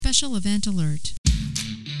special event alert.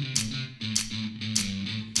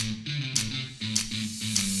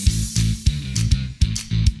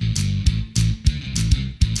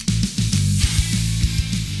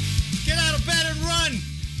 Get out of bed and run!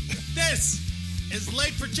 This is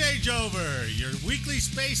Late for Changeover, your weekly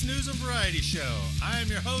space news and variety show. I am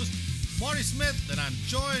your host, Marty Smith, and I'm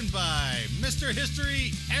joined by Mr.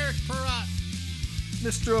 History, Eric Perrott.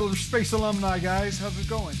 Mr. Space Alumni, guys. How's it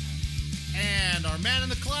going? And our man in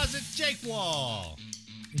the closet, Jake Wall.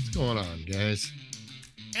 What's going on, guys?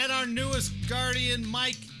 And our newest Guardian,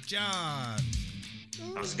 Mike John.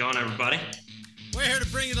 How's it going, everybody? We're here to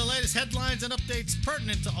bring you the latest headlines and updates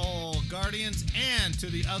pertinent to all Guardians and to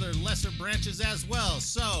the other lesser branches as well.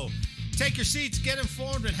 So, take your seats, get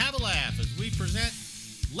informed, and have a laugh as we present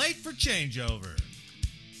Late for Changeover.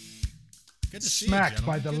 Good to see you, Smacked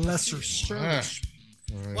by gentlemen. the Good to see lesser you. service.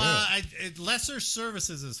 Well, lesser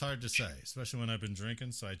services is hard to say, especially when I've been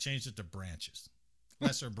drinking, so I changed it to branches.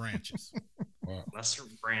 Lesser branches. Wow. Lesser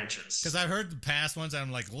branches. Because I've heard the past ones, and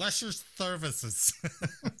I'm like, lesser services.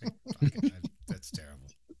 That's terrible.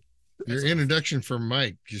 Your introduction for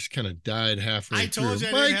Mike just kind of died halfway I through. told you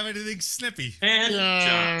I Mike didn't have anything snippy.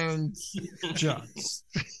 And Johns.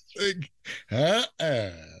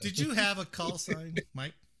 Did you have a call sign,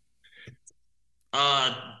 Mike?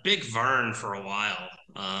 Big Vern for a while.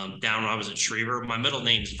 Down when I was at Schriever. My middle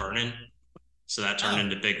name's Vernon, so that turned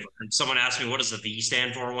into Big Vern. Someone asked me, what does the V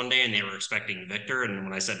stand for one day, and they were expecting Victor, and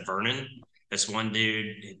when I said Vernon, this one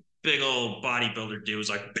dude, big old bodybuilder dude, was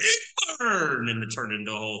like, Big Vern, and it turned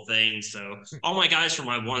into a whole thing. So all my guys from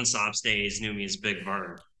my one-stops days knew me as Big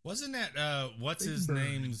Vern. Wasn't that, what's Big his Vern.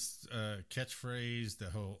 name's catchphrase, the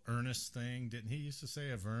whole Ernest thing? Didn't he used to say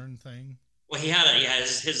a Vern thing? Well, he had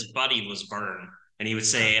his buddy was Vern, and he would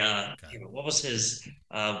say, Okay. what was his,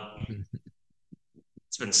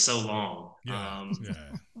 it's been so long. Yeah.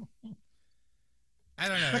 I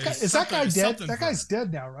don't know. That guy, It's is that guy something- dead? something That guy's Vern.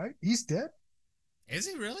 dead now, right? He's dead? Is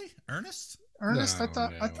he really? Ernest? Ernest? No,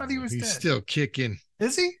 I thought he was he's dead. still kicking.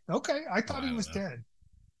 Is he? Okay. I thought I he was don't know. dead.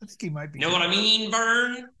 I think he might be. You know what I mean,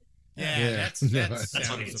 Vern? Yeah, Yeah. that No, sounds that's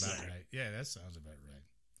what he'd about say. right. Yeah, that sounds about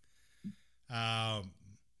right.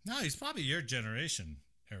 No, he's probably your generation,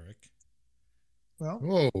 Eric. Well,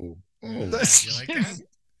 Whoa. Oh, That's- You like that?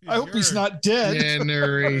 I hope he's Your not dead.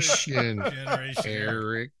 generation. generation.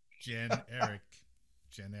 Eric.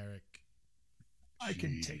 Generic. I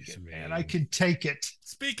can take Jeez, it, man. man. I can take it.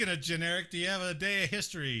 Speaking of generic, do you have a day of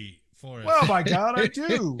history for us? Well, my God, I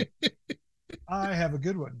do. I have a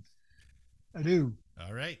good one. I do.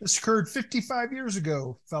 All right. This occurred 55 years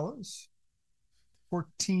ago, fellas.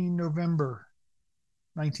 14 November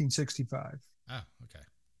 1965. Oh, okay.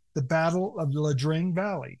 The Battle of the Ia Drang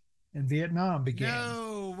Valley in Vietnam began.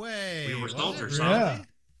 No way. We were Was it soldiers, really? huh?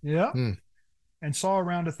 Yeah. Hmm. And saw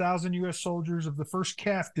around 1,000 U.S. soldiers of the 1st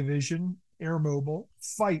CAF Division, Air Mobile,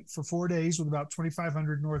 fight for 4 days with about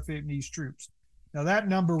 2,500 North Vietnamese troops. Now, that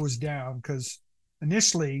number was down because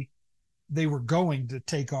initially they were going to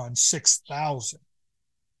take on 6,000.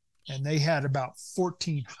 And they had about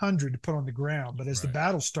 1,400 to put on the ground. But as the Right.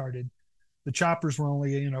 battle started, the choppers were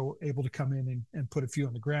only, able to come in and put a few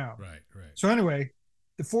on the ground. Right. So anyway,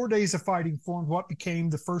 the 4 days of fighting formed what became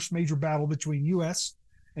the first major battle between U.S.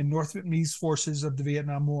 and North Vietnamese forces of the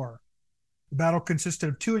Vietnam War. The battle consisted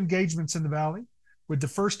of 2 engagements in the valley, with the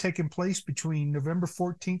first taking place between November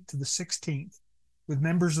 14th to the 16th, with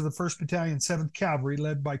members of the 1st Battalion, 7th Cavalry,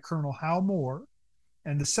 led by Colonel Hal Moore,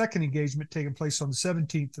 and the second engagement taking place on the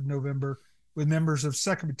 17th of November, with members of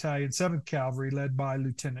 2nd Battalion, 7th Cavalry, led by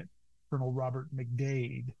Lieutenant Colonel Robert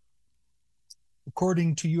McDade.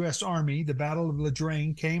 According to U.S. Army, the Battle of Ia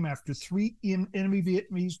Drang came after 3 enemy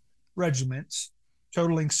Vietnamese regiments,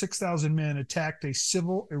 totaling 6,000 men, attacked a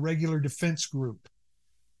civil irregular defense group.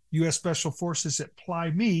 U.S. Special Forces at Ply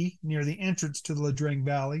Me, near the entrance to the Ia Drang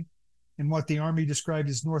Valley, in what the Army described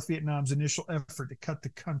as North Vietnam's initial effort to cut the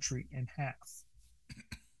country in half.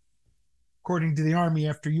 According to the Army,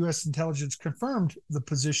 after U.S. intelligence confirmed the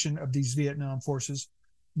position of these Vietnam forces,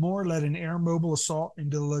 Moore led an air mobile assault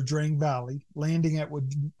into the Ia Drang Valley, landing at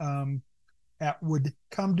would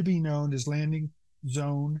come to be known as Landing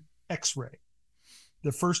Zone X-Ray.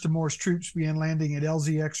 The first of Moore's troops began landing at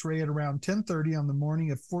LZ X-Ray at around 10:30 on the morning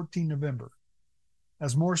of 14 November.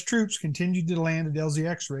 As Moore's troops continued to land at LZ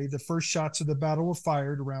X-Ray, the first shots of the battle were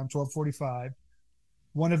fired around 12:45.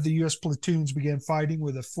 One of the U.S. platoons began fighting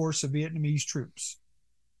with a force of Vietnamese troops.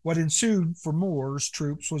 What ensued for Moore's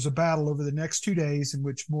troops was a battle over the next 2 days in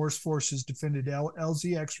which Moore's forces defended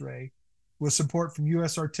LZ X-Ray with support from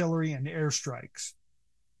U.S. artillery and airstrikes.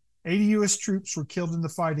 80 U.S. troops were killed in the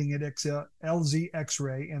fighting at LZ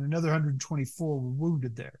X-Ray, and another 124 were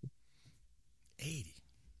wounded there. 80.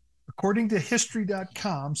 According to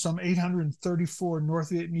History.com, some 834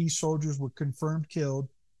 North Vietnamese soldiers were confirmed killed,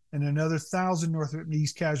 and another 1,000 North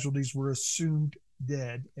Vietnamese casualties were assumed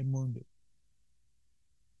dead and wounded.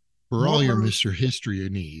 For all your Mr. History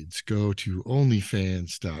needs, go to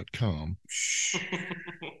onlyfans.com.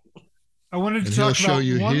 I wanted to and talk he'll show about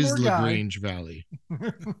you one his more guy. LaGrange Valley.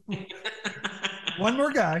 One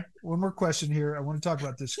more guy. One more question here. I want to talk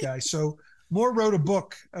about this guy. So Moore wrote a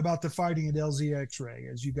book about the fighting at LZ X-Ray,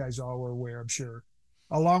 as you guys all are aware, I'm sure,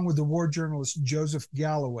 along with the war journalist Joseph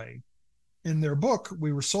Galloway. In their book,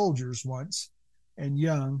 We Were Soldiers Once and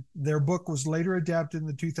Young, their book was later adapted in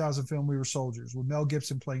the 2000 film We Were Soldiers, with Mel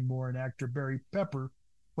Gibson playing Moore and actor Barry Pepper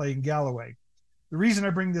playing Galloway. The reason I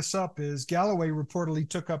bring this up is Galloway reportedly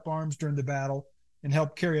took up arms during the battle and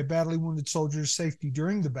helped carry a badly wounded soldier's safety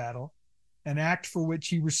during the battle, an act for which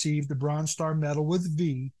he received the Bronze Star Medal with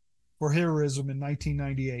V for heroism in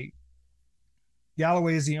 1998.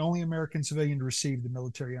 Galloway is the only American civilian to receive the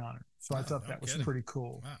military honor. So I thought that was pretty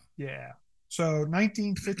cool. Wow. Yeah. So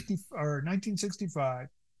 1965,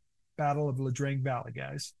 Battle of La Drang Valley,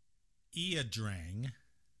 guys. Ia Drang.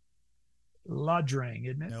 La Drang,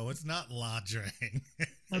 isn't it? No, it's not La Drang.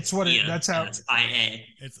 That's what it. That's how. It's IA.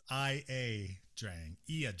 It's IA Drang.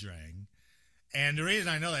 Ia Drang. And the reason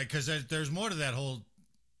I know that because there's more to that whole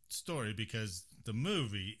story, because the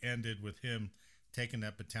movie ended with him taking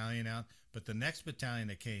that battalion out, but the next battalion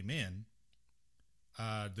that came in,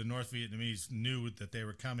 the North Vietnamese knew that they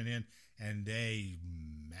were coming in, and they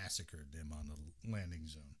massacred them on the landing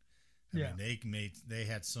zone. I mean, they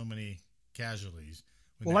had so many casualties.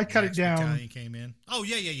 Well, I cut it down. Battalion came in. Oh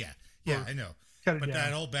yeah. I know. But down.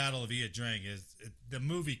 that whole Battle of Ia Drang the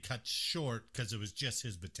movie cut short because it was just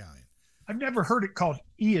his battalion. I've never heard it called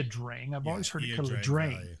Ia Drang. I've always heard it called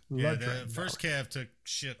Drang. Yeah, the first Cav took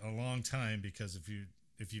shit a long time, because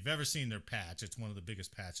if you've ever seen their patch, it's one of the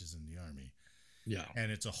biggest patches in the Army. Yeah.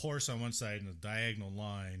 And it's a horse on one side and a diagonal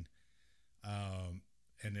line.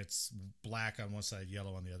 And it's black on one side,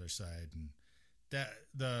 yellow on the other side. And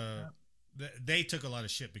they took a lot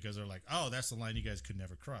of shit because they're like, oh, that's the line you guys could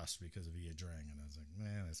never cross because of Ia Drang. And I was like,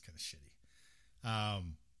 man, that's kind of shitty.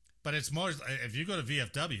 But it's more, if you go to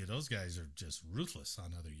VFW, those guys are just ruthless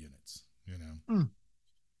on other units, you know?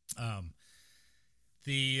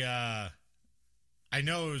 I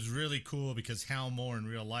know it was really cool because Hal Moore in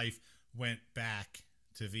real life went back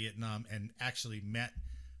to Vietnam and actually met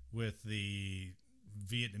with the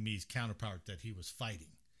Vietnamese counterpart that he was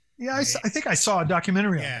fighting. Yeah, I think I saw a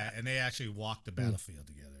documentary on that. Yeah, and they actually walked the battlefield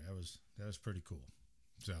together. That was pretty cool.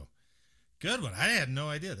 So, good one. I had no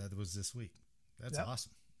idea that was this week. That's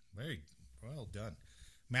awesome. Very well done.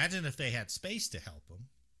 Imagine if they had space to help them.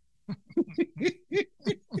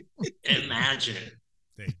 Imagine.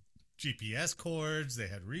 They GPS cords. They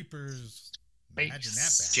had Reapers. Imagine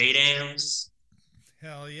that. JDAMs.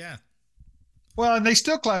 Hell yeah. Well, and they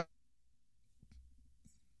still clap.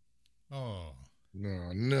 Oh.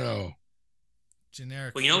 No.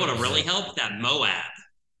 Generic. Well, you know what would really help? That Moab.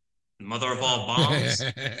 Mother of all bombs.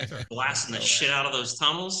 Blasting the shit out of those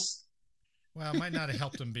tunnels. Well, it might not have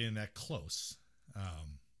helped them being that close.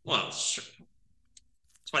 Well, sure.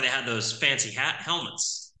 That's why they had those fancy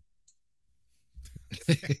helmets.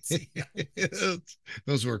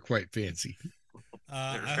 Those were quite fancy.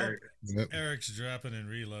 I hope Eric's dropping and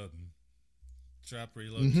reloading. Drop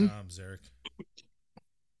reload times, Eric.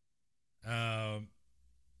 All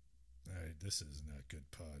right, this is not good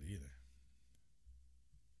pod either.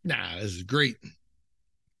 Nah, this is great.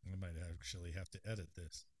 I might actually have to edit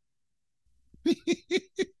this.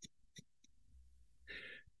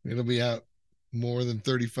 It'll be out more than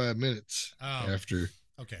 35 minutes after.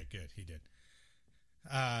 Okay, good. He did.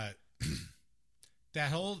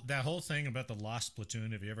 That whole thing about the lost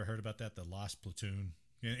platoon. Have you ever heard about that? The lost platoon.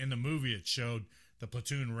 In the movie, it showed the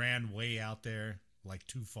platoon ran way out there, like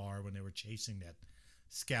too far when they were chasing that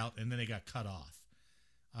scout, and then they got cut off.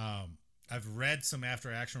 I've read some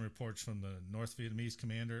after-action reports from the North Vietnamese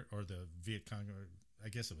commander, or the Viet Cong, or I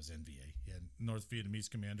guess it was NVA, North Vietnamese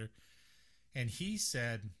commander, and he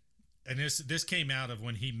said, and this came out of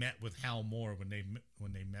when he met with Hal Moore when they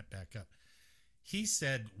met back up. He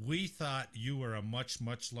said, we thought you were a much,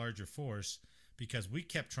 much larger force because we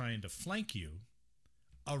kept trying to flank you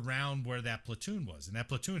around where that platoon was. And that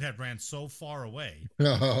platoon had ran so far away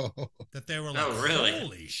that they were like, really?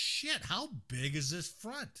 Holy shit, how big is this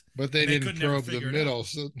front? But they didn't probe the middle,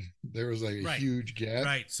 so there was like a huge gap.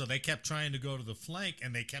 Right, so they kept trying to go to the flank,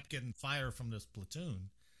 and they kept getting fire from this platoon.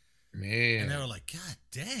 Man, And they were like, God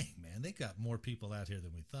dang, man, they got more people out here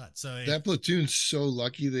than we thought. So that platoon's so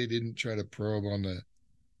lucky they didn't try to probe on the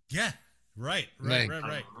yeah, right. Thank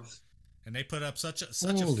And they put up such a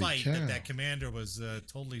Holy fight cow. that commander was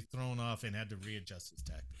totally thrown off and had to readjust his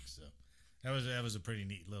tactics. So that was a pretty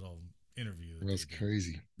neat little interview. That's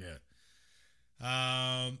crazy. Yeah.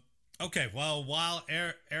 Okay. Well, while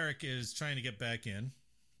Eric is trying to get back in,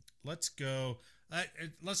 let's go.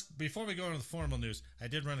 Before we go into the formal news, I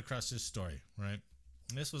did run across this story. Right.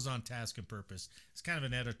 And this was on Task and Purpose. It's kind of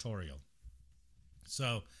an editorial.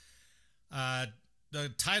 So, the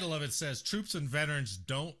title of it says, "Troops and Veterans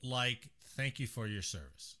Don't Like Thank You for Your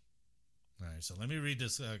Service." All right, so let me read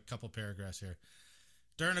this couple paragraphs here.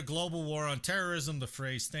 During a global war on terrorism, the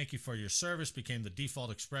phrase "thank you for your service" became the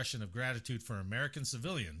default expression of gratitude for American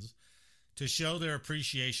civilians to show their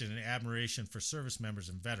appreciation and admiration for service members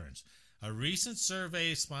and veterans. A recent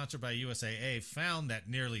survey sponsored by USAA found that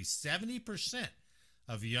nearly 70%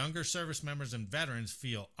 of younger service members and veterans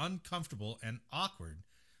feel uncomfortable and awkward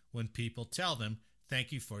when people tell them,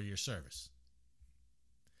 "Thank you for your service."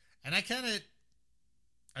 And I kind of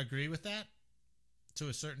agree with that to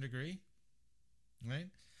a certain degree, right?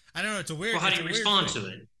 I don't know. It's a weird. Well, how do you respond to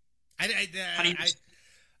it? I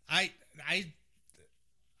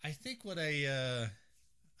think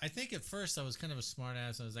I think at first I was kind of a smart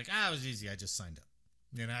ass. I was like, it was easy. I just signed up,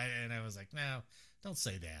 and I was like, no, don't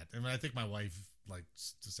say that. I mean, I think my wife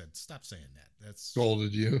said, stop saying that. That's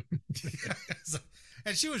scolded you. So,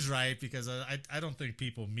 and she was right, because I don't think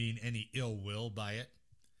people mean any ill will by it.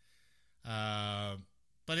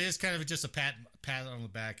 But it is kind of just a pat on the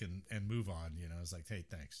back and move on. It's like, hey,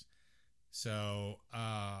 thanks. So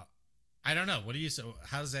I don't know. What do you say?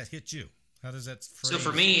 How does that hit you? How does that phrase? So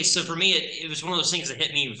for me, it was one of those things that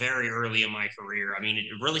hit me very early in my career. I mean, it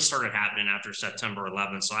really started happening after September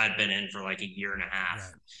 11th. So I had been in for like a year and a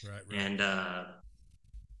half. Right. And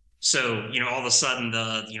so, all of a sudden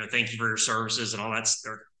thank you for your services and all that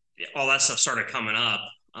stuff started coming up,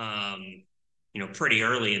 pretty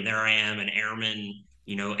early. And there I am, an airman,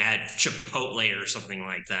 at Chipotle or something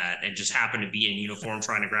like that, and just happened to be in uniform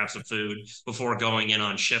trying to grab some food before going in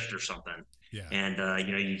on shift or something. Yeah. And,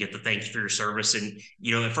 you get the thank you for your service. And,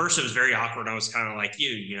 at first it was very awkward. I was kind of like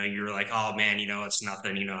you were like, oh man, it's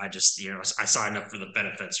nothing, I just, I signed up for the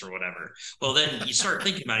benefits or whatever. Well, then you start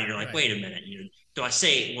thinking about it. You're like, right. Wait a minute. Do I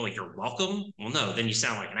say, well, you're welcome? Well, no, then you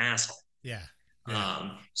sound like an asshole. Yeah.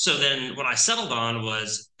 So then what I settled on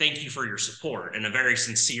was thank you for your support, and a very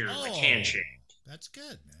sincere handshake. That's good,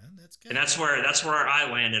 man. That's good. And that's where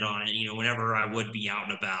I landed on it. Whenever I would be out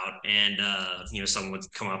and about, and someone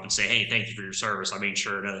would come up and say, "Hey, thank you for your service," I made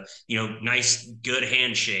sure to, nice, good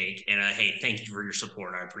handshake, and hey, thank you for your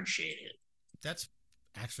support. I appreciate it. That's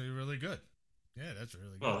actually really good. Yeah, that's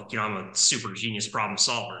really good. Well, I'm a super genius problem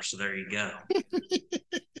solver, so there you go.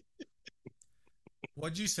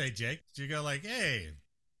 What'd you say, Jake? Did you go like, "Hey,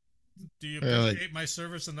 do you appreciate my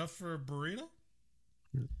service enough for a burrito?"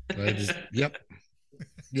 I just, yep.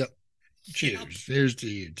 Cheers. Here's to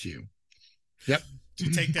you too. Yep. Did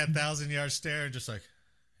you take that 1,000-yard stare and just like,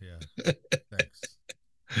 yeah, thanks.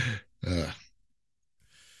 I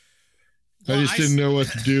just didn't know what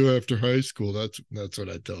to do after high school. That's what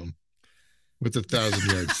I tell them, with a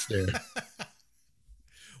 1,000-yard stare.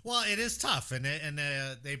 Well, it is tough, and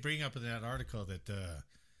they bring up in that article that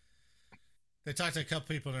they talked to a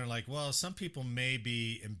couple people, and they're like, well, some people may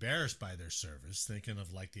be embarrassed by their service, thinking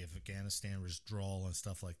of like the Afghanistan withdrawal and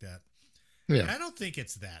stuff like that. Yeah. And I don't think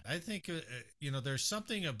it's that. I think, there's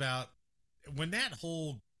something about when that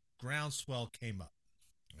whole groundswell came up,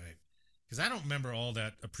 right? Because I don't remember all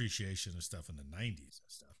that appreciation and stuff in the 90s and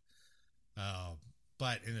stuff.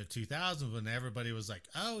 But in the 2000s, when everybody was like,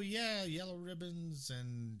 oh, yeah, yellow ribbons,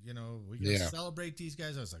 and, we can celebrate these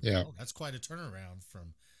guys. I was like, oh, that's quite a turnaround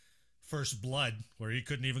from First Blood, where he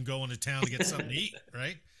couldn't even go into town to get something to eat,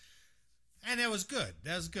 right? And that was good.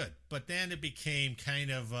 But then it became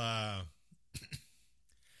kind of, I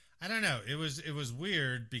don't know. It was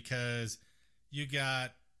weird, because you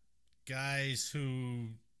got guys who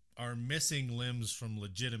are missing limbs from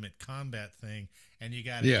legitimate combat thing, and you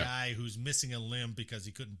got a guy who's missing a limb because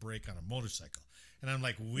he couldn't brake on a motorcycle. And I'm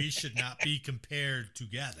like, we should not be compared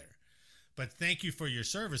together. But thank you for your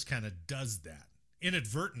service kind of does that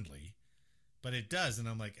inadvertently. But it does, and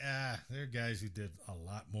I'm like, there are guys who did a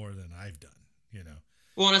lot more than I've done,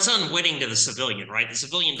 Well, and it's unwitting to the civilian, right? The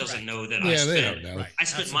civilian doesn't know that I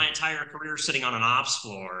spent my entire career sitting on an ops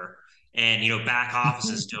floor, and back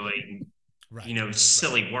offices doing,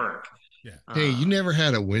 silly work. Yeah. Hey, you never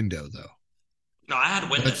had a window though. No, I had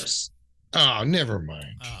windows. Oh, never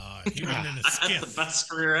mind. He went in a That's skiff. the best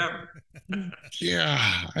career ever. Yeah,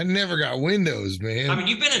 I never got windows, man. I mean,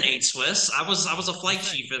 you've been in 8 Swiss. I was a flight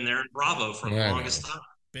chief in there in Bravo for the longest time.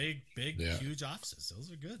 Big, huge offices.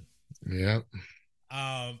 Those are good. Yeah.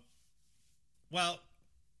 Well,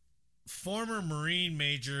 former Marine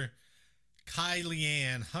Major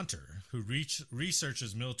Kyleanne Hunter, who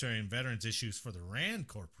researches military and veterans issues for the RAND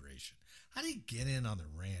Corporation. How do you get in on the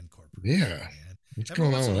RAND Corporation? Yeah. Man? What's Every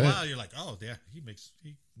going once on in with a that? while, you're like, oh, yeah, he makes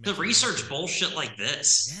The research bullshit like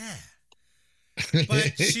this. Yeah.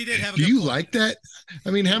 But she did have a Do good you point. like that?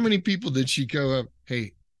 I mean, how many people did she go up?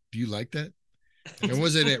 Hey, do you like that? And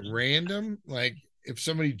was it at random? Like, if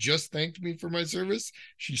somebody just thanked me for my service,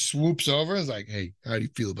 she swoops over and is like, hey, how do you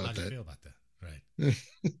feel about that? Right.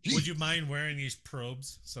 Would you mind wearing these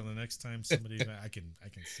probes so the next time somebody I can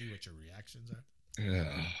see what your reactions are?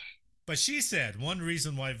 Yeah. But she said one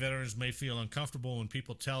reason why veterans may feel uncomfortable when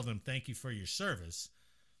people tell them thank you for your service.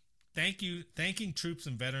 Thanking troops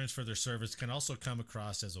and veterans for their service can also come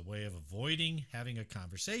across as a way of avoiding having a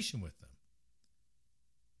conversation with them.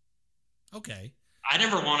 Okay. I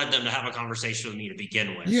never wanted them to have a conversation with me to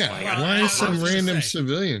begin with. Yeah, like, why is some random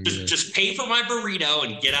civilian? Just pay for my burrito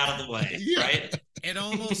and get out of the way, right? It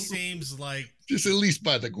almost seems like just at least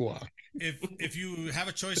buy the guac. If you have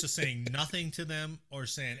a choice of saying nothing to them or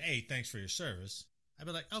saying, hey, thanks for your service, I'd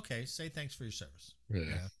be like, okay, say thanks for your service.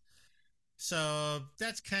 Yeah. So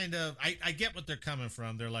that's kind of, I get what they're coming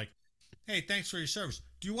from. They're like, hey, thanks for your service.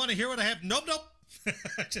 Do you want to hear what I have? Nope.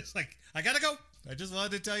 Just like, I got to go. I just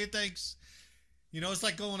wanted to tell you thanks. You know, it's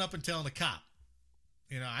like going up and telling a cop.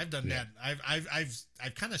 You know, I've done that.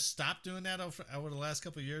 I've kind of stopped doing that over the last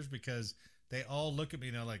couple of years because they all look at me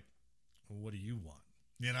and they're like, well, what do you want?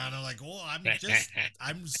 You know, and I'm like, oh,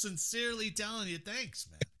 I'm sincerely telling you thanks,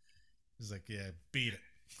 man. He's like, yeah, beat it.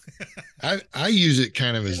 I use it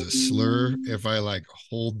kind of as a slur if I like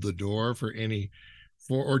hold the door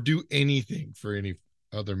or do anything for any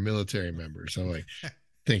other military members. I'm like,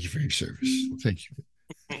 thank you for your service. Thank you.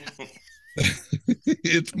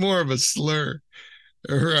 It's more of a slur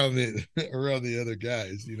around the other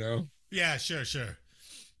guys, you know? Yeah, sure.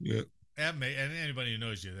 Yeah. And anybody who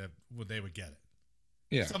knows you, they would get it.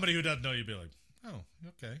 Yeah. Somebody who doesn't know you'd be like, oh,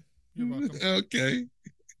 okay. You're welcome. Okay.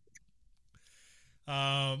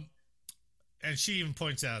 And she even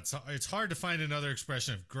points out it's hard to find another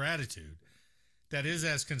expression of gratitude that is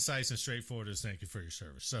as concise and straightforward as thank you for your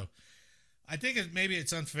service. So I think maybe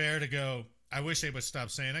it's unfair to go, I wish they would stop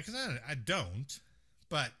saying that, because I don't.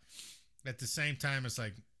 But at the same time, it's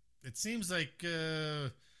like, it seems like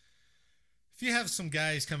if you have some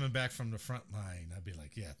guys coming back from the front line, I'd be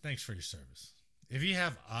like, yeah, thanks for your service. If you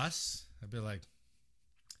have us, I'd be like,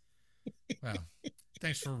 well,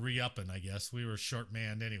 thanks for re-upping, I guess. We were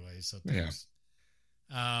short-manned anyway, so thanks.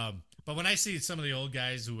 Yeah. But when I see some of the old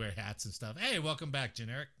guys who wear hats and stuff, hey, welcome back,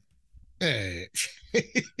 Generic. Hey.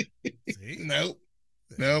 See? Nope.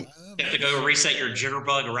 You have to go reset your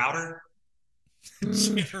jitterbug router.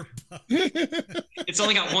 Jitterbug. It's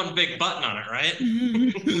only got one big button on it, right?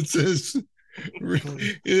 It says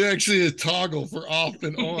it actually a toggle for off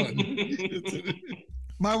and on.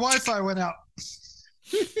 My Wi-Fi went out.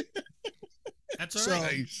 That's all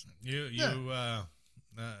right. Nice.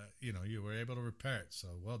 You were able to repair it, so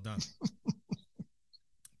well done.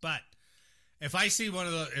 But if I see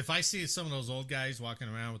some of those old guys walking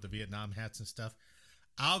around with the Vietnam hats and stuff,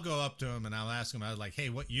 I'll go up to them and I'll ask them. I was like, "Hey,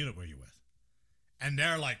 what unit were you with?" And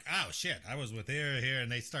they're like, "Oh shit, I was with here,"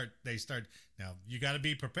 and they start. Now you got to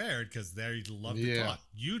be prepared because they love to talk.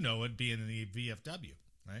 You know it, being in the VFW,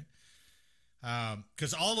 right?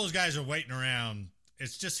 Because all those guys are waiting around.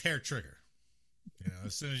 It's just hair trigger. You know,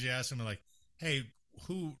 as soon as you ask them, like, "Hey,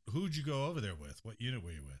 who'd you go over there with? What unit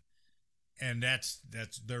were you with?" And that's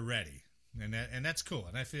they're ready, and that's cool.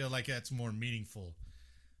 And I feel like that's more meaningful.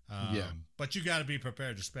 But you got to be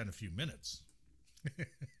prepared to spend a few minutes.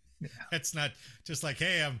 It's not just like,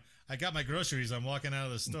 hey, I got my groceries. I'm walking out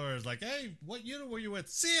of the store. It's like, hey, what unit were you with?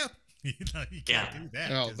 See ya. You can't do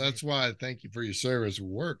that. Oh, that's why thank you for your service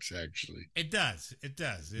works. Actually, it does.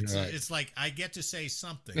 It's like I get to say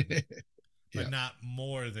something, but not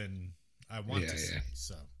more than I want to say.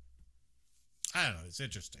 So I don't know. It's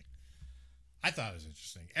interesting. I thought it was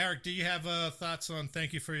interesting. Eric, do you have thoughts on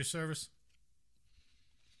thank you for your service?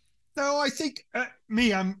 No, I think I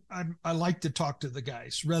like to talk to the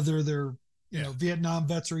guys, whether they're Vietnam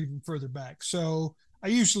vets or even further back. So I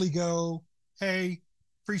usually go, hey,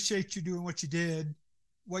 appreciate you doing what you did.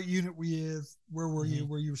 What unit were you with? Where were you?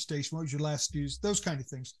 Where you were stationed? What was your last dues? Those kind of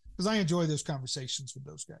things, because I enjoy those conversations with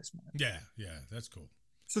those guys, man. Yeah, that's cool.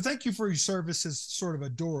 So thank you for your service as sort of a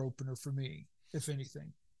door opener for me, if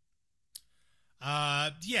anything.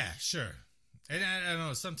 Yeah, sure. And I don't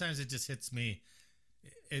know. Sometimes it just hits me.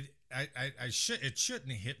 It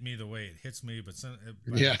shouldn't hit me the way it hits me, but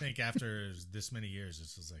I think after this many years,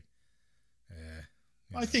 it's just like,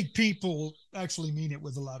 I think people actually mean it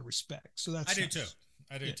with a lot of respect. So that's I do too.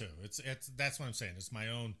 I do too. It's that's what I'm saying. It's my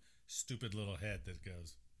own stupid little head that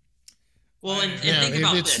goes. Well, and think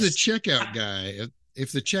about if it's this. the checkout guy,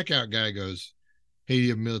 if the checkout guy goes, "Hey, you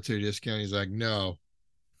have a military discount?" He's like, "No,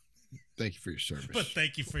 thank you for your service." But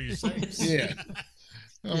thank you for your service. Yeah.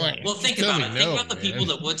 I'm like, well, think tell about me it. no, Think about the man. people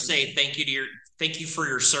that would say thank you for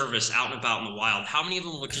your service out and about in the wild. How many of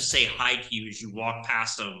them would just say hi to you as you walk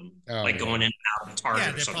past them, going in and out of Target? Yeah,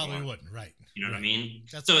 or they something probably wouldn't, right? You know what I mean?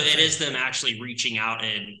 That's so what I'm it saying. is them actually reaching out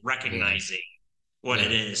and recognizing what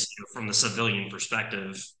it is from the civilian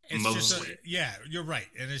perspective, It's mostly. You're right.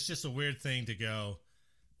 And it's just a weird thing to go,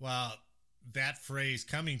 well, that phrase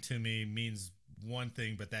coming to me means one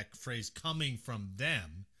thing, but that phrase coming from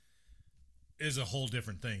them is a whole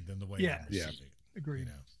different thing than the way I'm receiving it. Agreed. You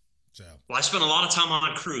know? So, well, I spent a lot of time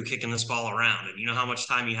on crew kicking this ball around, and you know how much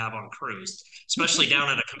time you have on crews, especially down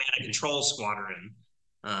at a command and control squadron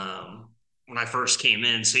when I first came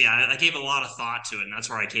in. So yeah, I gave a lot of thought to it, and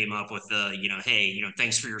that's where I came up with the, hey,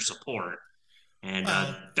 thanks for your support, and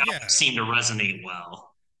that seemed to resonate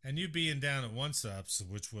well. And you being down at One Subs,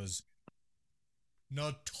 which was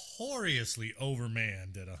notoriously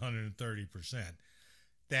overmanned at 130%,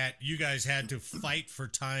 that you guys had to fight for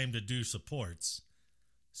time to do supports.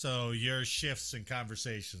 So your shifts and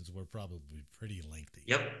conversations were probably pretty lengthy.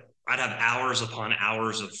 Yep. I'd have hours upon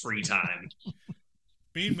hours of free time.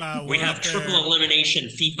 Meanwhile, we'd have triple elimination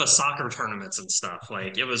FIFA soccer tournaments and stuff.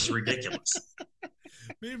 Like, it was ridiculous.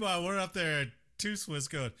 Meanwhile, we're up there at Two Swiss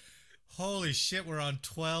going, holy shit, we're on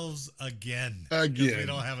 12s again. Again. We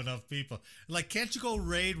don't have enough people. Like, can't you go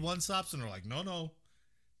raid One Stops? And we're like, no.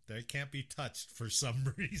 They can't be touched for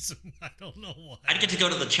some reason. I don't know why. I'd get to go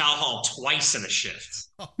to the chow hall twice in a shift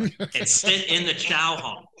and sit in the chow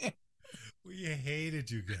hall. We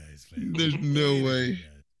hated you guys, man. There's no way.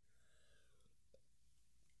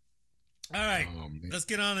 All right, let's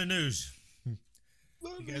get on the news. You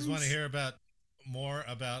guys want to hear more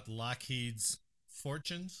about Lockheed's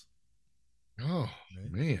fortunes? Oh,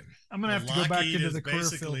 man. I'm going to have to go back into the career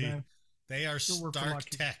field now. They are Stark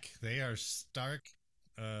Tech. They are Stark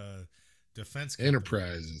defense company.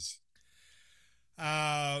 Enterprises.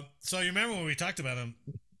 So you remember when we talked about them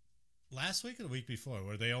last week or the week before,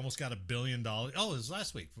 where they almost got $1 billion? Oh, it was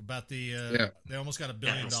last week about the they almost got $1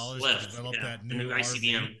 billion to develop that new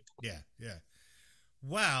ICBM. Yeah.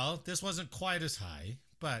 Well, this wasn't quite as high,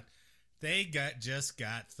 but they just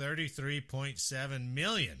got $33.7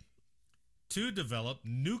 million to develop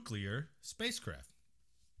nuclear spacecraft.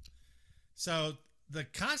 So the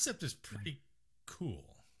concept is pretty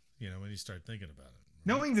cool, when you start thinking about it.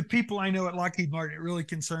 Knowing the people I know at Lockheed Martin, it really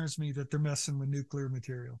concerns me that they're messing with nuclear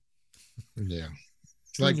material. Yeah.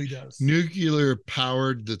 It really does. Nuclear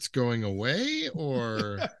powered that's going away,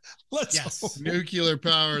 or nuclear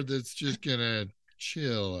powered that's just going to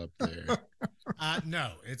chill up there?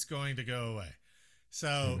 No, it's going to go away.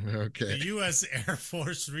 So the U.S. Air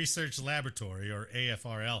Force Research Laboratory, or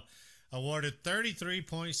AFRL, awarded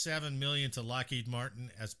 $33.7 million to Lockheed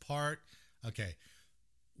Martin as part. Okay.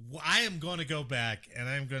 I am going to go back and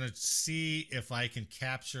I'm going to see if I can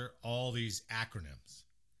capture all these acronyms.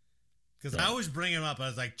 Because I always bring them up. I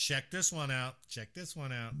was like, check this one out,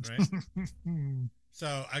 right?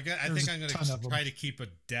 So I think I'm going to try to keep a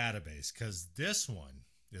database, because this one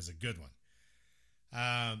is a good one.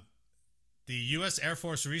 The U.S. Air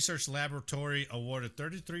Force Research Laboratory awarded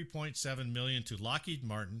 $33.7 million to Lockheed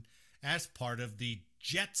Martin as part of the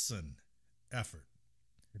Jetson effort.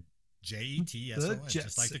 JETSON,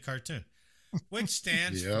 just like the cartoon, which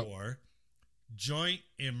stands for Joint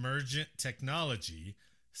Emergent Technology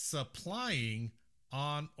Supplying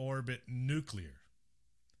On-Orbit Nuclear.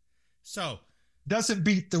 So, doesn't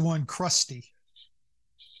beat the one Krusty.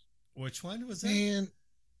 Which one was that? Man,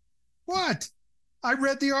 what? I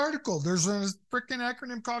read the article. There's a freaking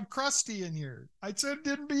acronym called Krusty in here. I said it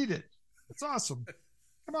didn't beat it. It's awesome.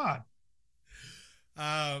 Come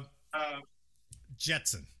on.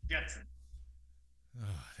 Jetson. Oh,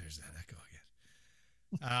 there's that echo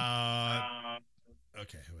again.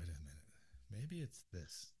 Okay, wait a minute. Maybe it's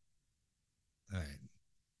this. All right,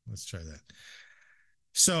 let's try that.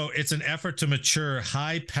 So it's an effort to mature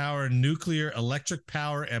high-power nuclear, electric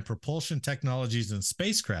power, and propulsion technologies in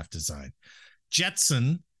spacecraft design.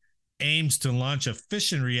 Jetson aims to launch a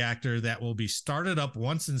fission reactor that will be started up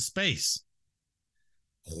once in space.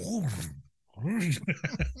 We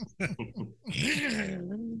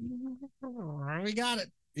got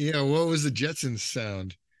it. Yeah, what was the Jetsons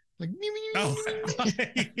sound? Like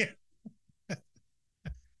Yeah.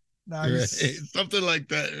 Nice. right, something like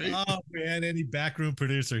that. Right? Oh man, any backroom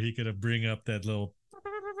producer, he could have bring up that little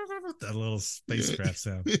spacecraft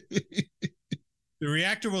sound. The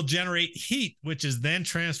reactor will generate heat, which is then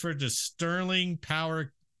transferred to Stirling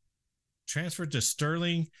power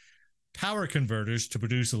converters to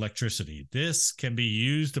produce electricity. This can be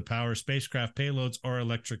used to power spacecraft payloads or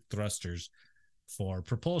electric thrusters for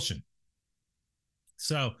propulsion.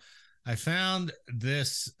 So I found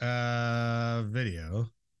this video,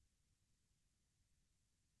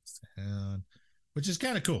 which is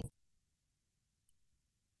kind of cool.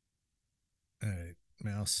 All right,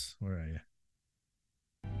 mouse, where are you?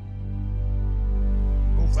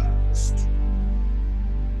 Go fast.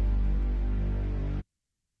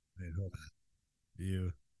 Wait, hold on.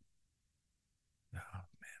 View. Oh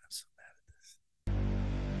man, I'm so mad at this.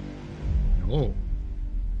 Oh,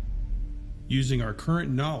 Using our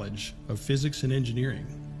current knowledge of physics and engineering,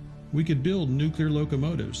 we could build nuclear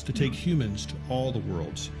locomotives to take humans to all the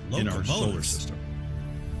worlds in our solar Locomotives? system.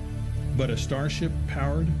 But a starship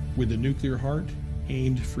powered with a nuclear heart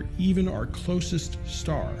aimed for even our closest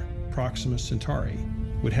star, Proxima Centauri,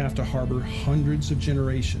 would have to harbor hundreds of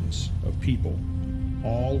generations of people,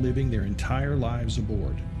 all living their entire lives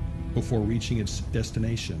aboard before reaching its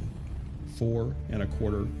destination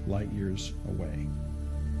 4.25 light years away.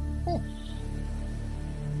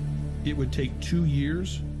 It would take 2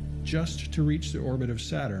 years just to reach the orbit of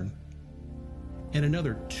Saturn, and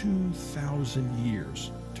another 2,000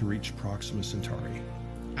 years to reach Proxima Centauri.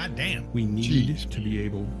 God damn. We need Jeez. to be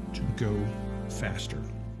able to go faster.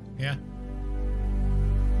 Yeah.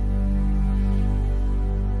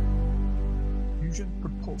 Fusion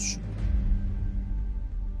propulsion.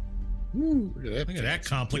 Ooh, look Look at that With our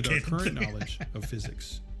complicated current thing. knowledge of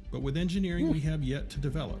physics, but with engineering we have yet to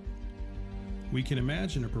develop, we can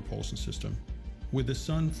imagine a propulsion system with the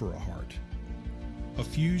sun for a heart, a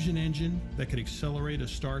fusion engine that could accelerate a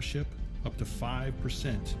starship up to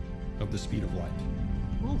 5% of the speed of light.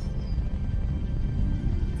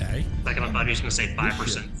 Okay. Second, I thought he was going to say This 5%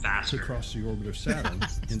 ship could faster. cross the orbit of Saturn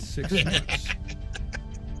in 6 months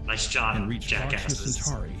Nice job, and reach Proxima jackasses.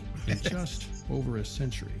 Centauri in just over a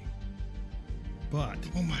century. But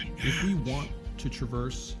oh my god. if we want to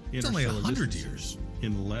traverse It's only interstellar 100 distances years.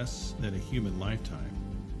 in less than a human lifetime,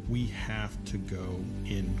 we have to go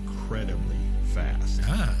incredibly fast.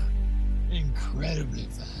 Ah. Incredibly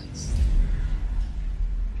fast.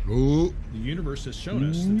 Oh, The universe has shown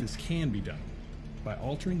us that this can be done by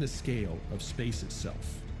altering the scale of space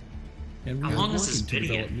itself. And we How are long is this working to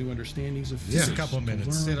video? develop new understandings of Yeah. physics Just a couple to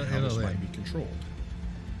minutes. learn It'll- how this it'll might end. be controlled.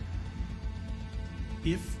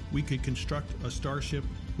 If we could construct a starship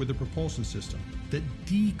with a propulsion system that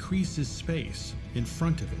decreases space in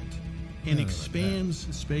front of it and Oh, expands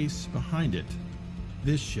space behind it,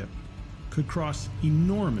 this ship could cross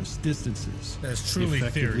enormous distances That's truly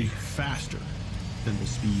effectively theory. faster than the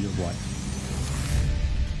speed of light.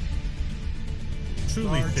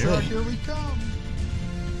 Truly Star theory. Trek, here we come.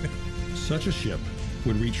 Such a ship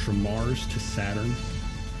would reach from Mars to Saturn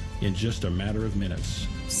in just a matter of minutes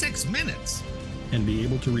 6 minutes. and be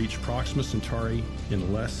able to reach Proxima Centauri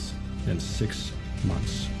in less than 6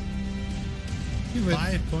 months. yeah, but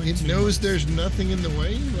 5.2 it knows there's nothing in the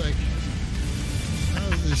way. Like,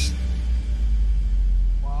 how's this?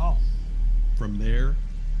 Wow. From there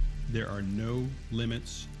are no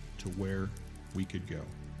limits to where we could go.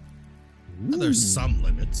 Well, there's some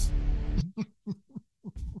limits.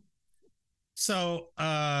 So,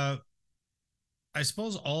 I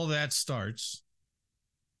suppose all that starts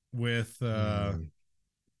with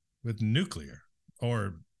nuclear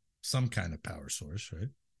or some kind of power source, right?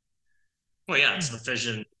 Well, yeah, it's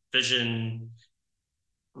the fission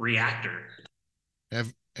reactor.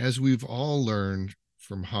 As we've all learned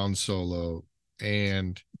from Han Solo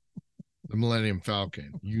and the Millennium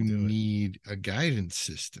Falcon, you Do it. need a guidance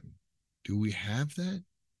system. Do we have that?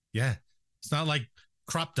 Yeah. It's not like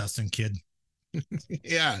crop dusting, kid.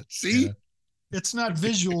 Yeah. See? Yeah. It's not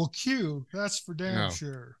visual cue. That's for damn No.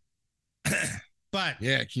 sure. But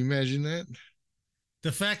Yeah. Can you imagine that?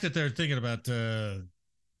 the fact that they're thinking about,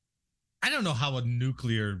 I don't know how a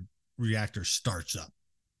nuclear reactor starts up.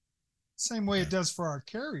 Same way it does for our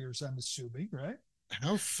carriers, I'm assuming, right?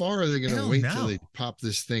 How far are they going I to don't wait know. till they pop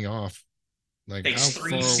this thing off? Like, how Takes far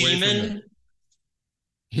 3 away from seamen,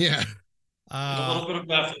 the... Yeah. a little bit of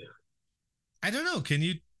effort. I don't know. Can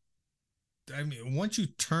you? I mean, once you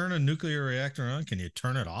turn a nuclear reactor on, can you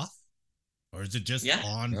turn it off, or is it just Yeah.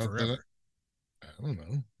 on Well, forever? I don't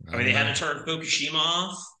know. I mean, they had to turn Fukushima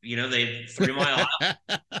off. You know, they 3 Mile out.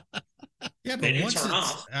 Yeah, They but didn't once turn it's,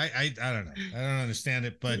 off. I don't know. I don't understand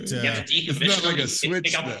it, but You have to It's decommission not like them. a You switch,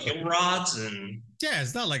 take out the though. fuel rods and yeah,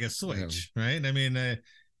 it's not like a switch, right? I mean,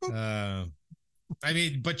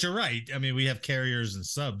 but you're right. I mean, we have carriers and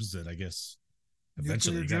subs that I guess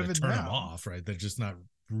eventually you got to Nuclear-driven turn them now. off, right? They're just not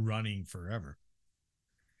running forever.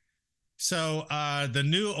 So the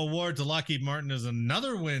new award to Lockheed Martin is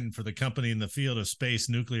another win for the company in the field of space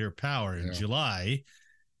nuclear power. In July,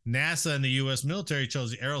 NASA and the U.S. military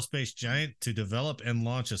chose the aerospace giant to develop and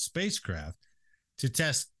launch a spacecraft to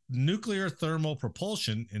test nuclear thermal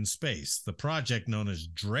propulsion in space. The project, known as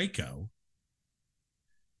Draco,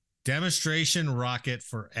 demonstration rocket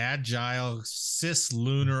for agile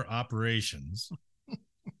cislunar operations,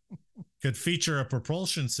 could feature a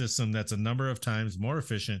propulsion system that's a number of times more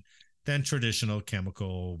efficient than traditional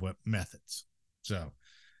chemical methods. So,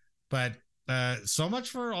 but so much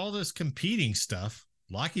for all this competing stuff.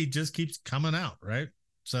 Lockheed just keeps coming out, right?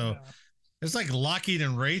 So it's like Lockheed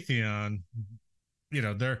and Raytheon, you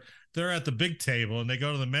know, they're at the big table and they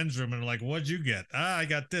go to the men's room and they're like, what'd you get? I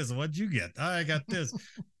got this. What'd you get? I got this.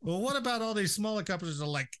 Well, what about all these smaller companies that are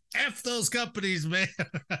like, F those companies, man.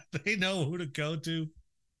 They know who to go to.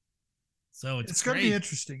 So it's going to be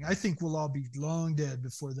interesting. I think we'll all be long dead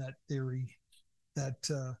before that theory, that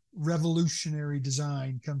revolutionary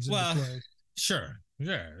design comes into play. Sure.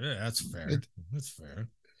 Yeah, that's fair. That's fair.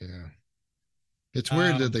 Yeah. It's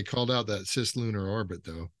weird that they called out that cislunar orbit,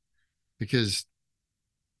 though, because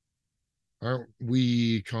aren't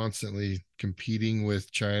we constantly competing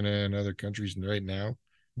with China and other countries right now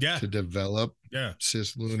to develop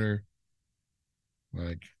cislunar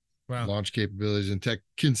launch capabilities and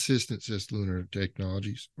consistent cislunar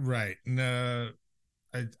technologies? Right. No,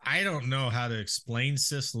 I don't know how to explain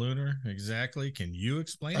cislunar exactly. Can you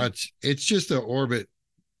explain it? It's just an orbit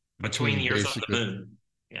between the Earth and the moon.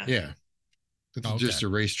 Yeah. It's just a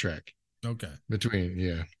racetrack. Okay.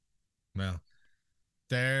 Between, Well,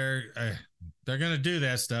 they're going to do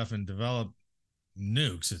that stuff and develop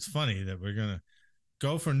nukes. It's funny that we're going to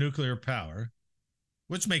go for nuclear power,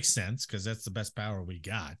 which makes sense because that's the best power we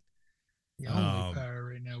got. The only power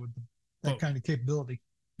right now with that kind of capability.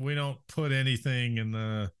 We don't put anything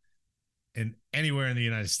in anywhere in the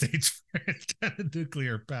United States for any kind of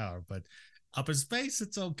nuclear power, but up in space,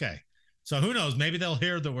 it's okay. So who knows? Maybe they'll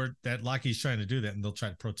hear the word that Lockheed's trying to do that and they'll try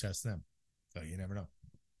to protest them. So you never know.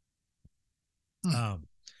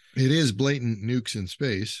 It is blatant nukes in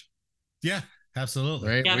space. Yeah, absolutely.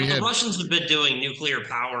 Right? Yeah, but the Russians have been doing nuclear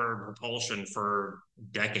power propulsion for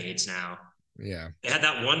decades now. Yeah. They had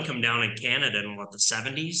that one come down in Canada in the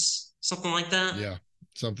 70s, something like that. Yeah,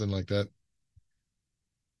 something like that.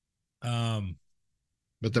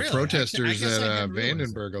 But the really? protesters at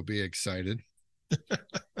Vandenberg will be excited.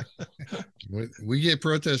 We get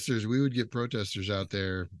protesters. We would get protesters out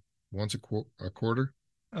there once a quarter.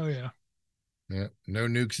 Oh yeah. Yeah. No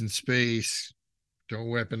nukes in space. Don't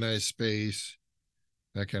weaponize space.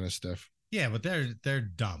 That kind of stuff. Yeah, but they're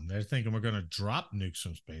dumb. They're thinking we're going to drop nukes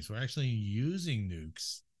from space. We're actually using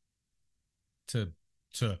nukes to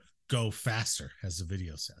go faster, as the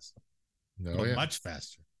video says. Much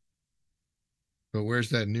faster. But where's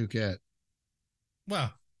that nuke at?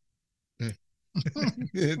 Well,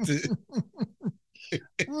 Yeah,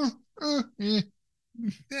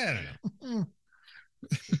 I don't know.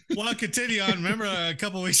 Well, I'll continue on. Remember a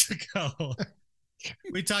couple weeks ago,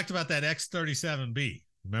 we talked about that X-37B.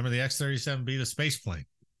 Remember the X-37B, the space plane?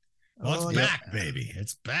 Well, it's back, baby.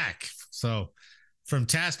 It's back. So from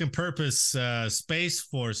Task and Purpose Space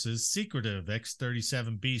Force's secretive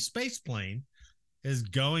X-37B space plane is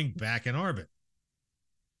going back in orbit.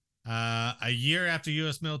 A year after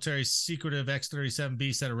U.S. military's secretive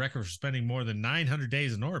X-37B set a record for spending more than 900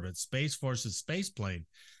 days in orbit, Space Force's space plane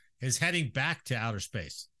is heading back to outer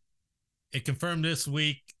space. It confirmed this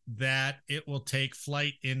week that it will take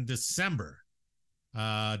flight in December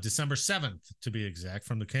 7th, to be exact,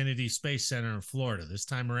 from the Kennedy Space Center in Florida. This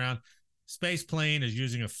time around, space plane is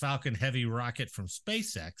using a Falcon Heavy rocket from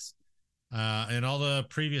SpaceX. And all the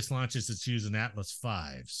previous launches, it's using Atlas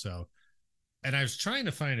V. So, and I was trying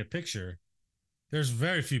to find a picture. There's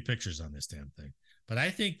very few pictures on this damn thing, but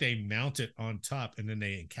I think they mount it on top and then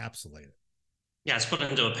they encapsulate it. Yeah, it's put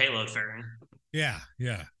into a payload fairing. Yeah.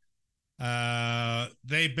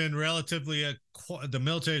 They've been the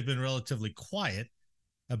military's been relatively quiet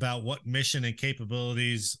about what mission and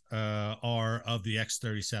capabilities are of the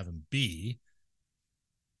X-37B.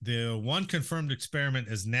 The one confirmed experiment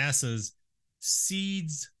is NASA's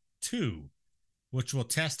SEEDS 2, which will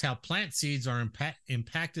test how plant seeds are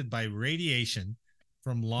impacted by radiation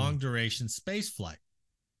from long-duration spaceflight.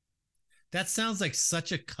 That sounds like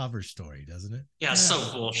such a cover story, doesn't it? Yeah,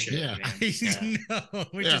 so bullshit. Yeah. Man. No,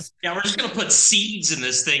 we're Yeah. just Yeah, we're just gonna put seeds in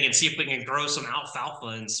this thing and see if we can grow some alfalfa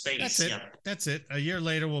in space. that's it. Yeah. That's it. A year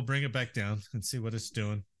later, we'll bring it back down and see what it's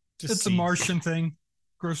doing. Just It's a Martian thing.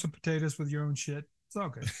 Grow some potatoes with your own shit. It's all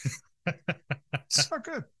good. It's all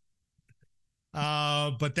good.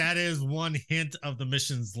 But that is one hint of the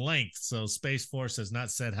mission's length. So Space Force has not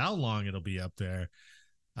said how long it'll be up there,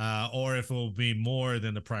 or if it will be more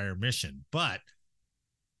than the prior mission. But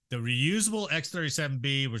the reusable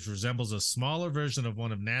X-37B, which resembles a smaller version of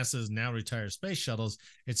one of NASA's now retired space shuttles,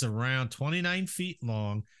 it's around 29 feet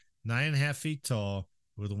long, 9.5 feet tall,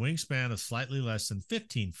 with a wingspan of slightly less than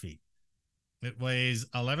 15 feet. It weighs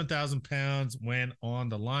 11,000 pounds when on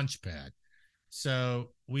the launch pad.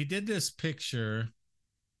 So we did this picture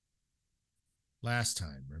last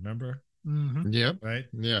time, remember? Mm-hmm. Yep. Right?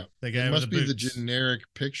 Yeah. The guy It with must the be the boots. generic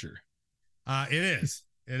picture. It is.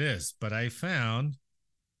 It is. But I found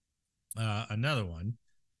another one.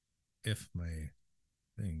 If my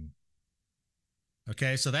thing.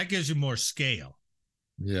 Okay, so that gives you more scale.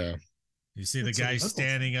 Yeah. You see the It's a guy little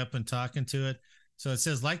standing up and talking to it. So it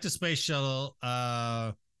says, like the space shuttle,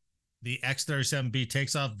 the X-37B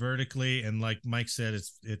takes off vertically, and like Mike said,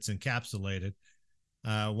 it's encapsulated.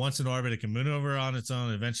 Once in orbit, it can maneuver on its own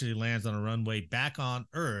and eventually lands on a runway back on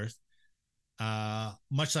Earth,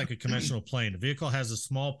 much like a conventional plane. The vehicle has a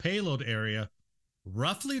small payload area,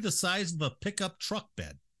 roughly the size of a pickup truck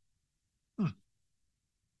bed.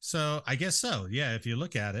 So I guess so. Yeah, if you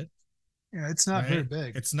look at it. Yeah, it's not very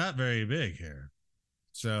big. It's not very big here.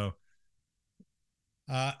 So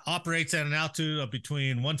operates at an altitude of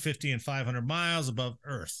between 150 and 500 miles above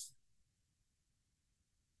Earth.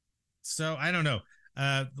 So I don't know.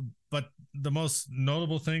 But the most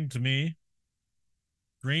notable thing to me,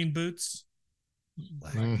 green boots.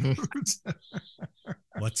 Mhm.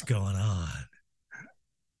 What's going on?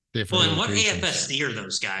 Different Well, and what locations. AFSD are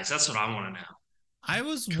those guys? That's what I want to know. I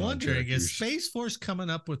was wondering, is Contractors. Space Force coming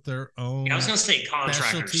up with their own Yeah, I was going to say contractors.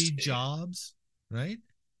 specialty too. jobs, right?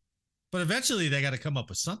 But eventually they got to come up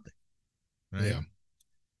with something, right? Yeah.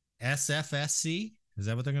 SFSC, is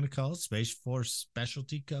that what they're going to call it? Space Force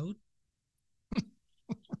Specialty Code? I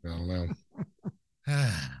don't know.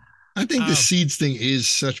 I think the seeds thing is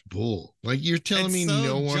such bull. Like, you're telling It's me so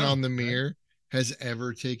no one junk, on the right? Mir has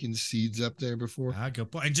ever taken seeds up there before?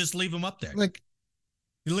 Good point. And just leave them up there. Like,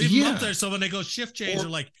 You leave them up yeah. there so when they go shift change, Or- they're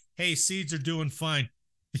like, hey, seeds are doing fine.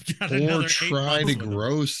 You got or another 8 try months to with them.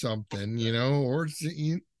 grow something, you know, or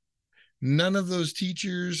none of those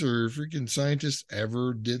teachers or freaking scientists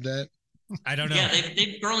ever did that. I don't know. Yeah,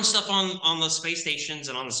 they've grown stuff on the space stations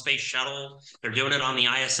and on the space shuttle. They're doing it on the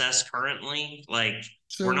ISS currently. Like,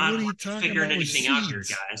 So we're not what are you talking figuring about with anything out here,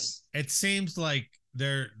 seeds? guys. It seems like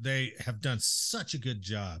they have done such a good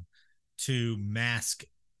job to mask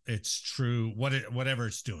its true whatever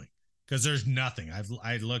it's doing, because there's nothing.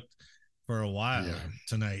 I looked for a while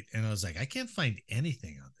tonight, and I was like, I can't find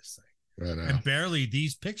anything on this thing, I know. and barely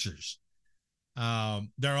these pictures.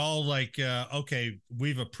 They're all like, okay,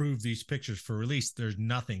 we've approved these pictures for release. There's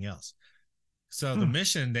nothing else. So the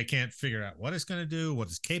mission, they can't figure out what it's going to do, what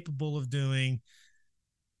it's capable of doing.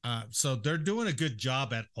 So they're doing a good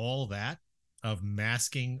job at all that, of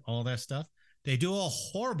masking all that stuff. They do a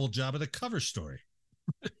horrible job of the cover story.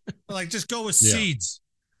 Like, just go with seeds.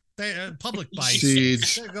 They public buy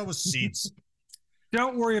Seeds. Go with seeds.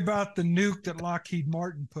 Don't worry about the nuke that Lockheed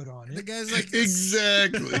Martin put on The it. guy's like,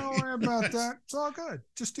 Exactly. Don't worry about that. It's all good.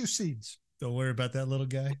 Just do seeds. don't worry about that little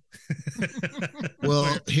guy.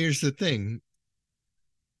 Well, here's the thing.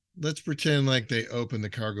 Let's pretend like they open the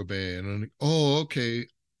cargo bay and okay,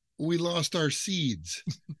 we lost our seeds.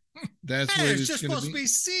 That's Hey, what it's it's just going supposed to be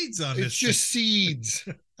seeds on It's this. just seeds.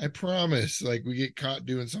 I promise. Like, we get caught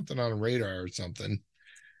doing something on radar or something.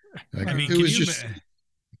 Like, I mean, it was just.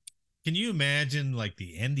 Can you imagine like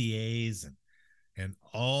the NDAs and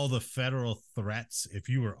all the federal threats if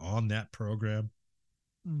you were on that program?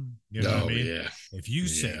 You know what I mean? Yeah. If you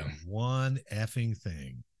say one effing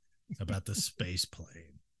thing about the space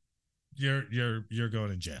plane, you're going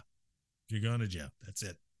to jail. You're going to jail. That's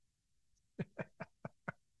it.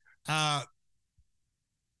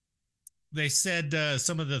 They said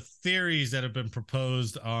some of the theories that have been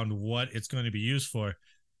proposed on what it's going to be used for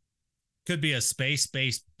could be a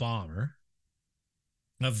space-based bomber,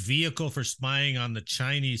 a vehicle for spying on the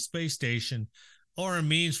Chinese space station, or a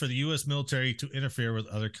means for the U.S. military to interfere with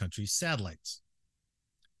other countries' satellites.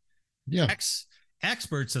 Yeah.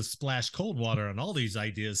 Experts have splashed cold water on all these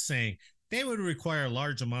ideas, saying they would require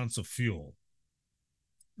large amounts of fuel.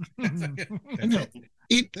 I know.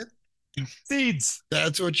 Seeds.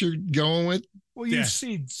 That's what you're going with? We'll use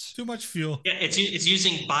seeds. Too much fuel. Yeah, it's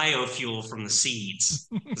using biofuel from the seeds.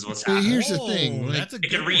 Is what's But happening. here's the thing. Like, That's a It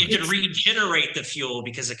good can, one. it can regenerate the fuel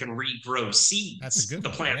because it can regrow seeds. That's a good The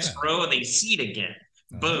one, plants yeah. grow and they seed again.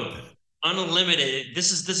 I like Boom. that. Unlimited.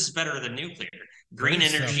 This is better than nuclear. Green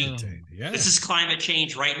Very energy. self-contained. Yeah. This is climate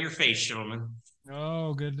change right in your face, gentlemen.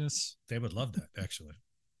 Oh, goodness. They would love that, actually.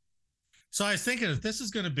 So I was thinking if this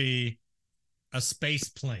is going to be a space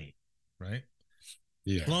plane, right?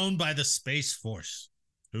 yeah. Flown by the Space Force,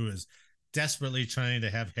 who is desperately trying to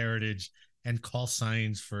have heritage and call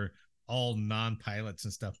signs for all non-pilots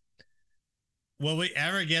and stuff. Will we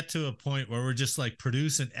ever get to a point where we're just like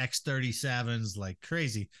producing X-37s like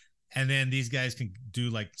crazy, and then these guys can do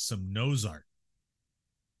like some nose art?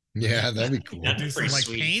 Yeah, that'd be cool. That'd Do be some pretty like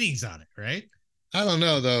sweet. paintings on it, right? I don't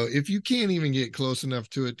know though. If you can't even get close enough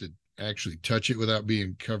to it to actually touch it without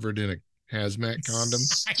being covered in a hazmat condom,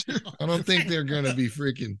 I don't think they're gonna be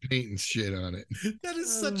freaking painting shit on it. That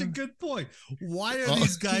is such a good point. Why are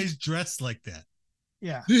these guys dressed like that?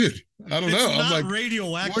 Yeah. Dude, I don't It's know. I'm not like,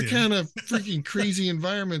 radioactive. what kind of freaking crazy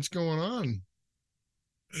environment's going on?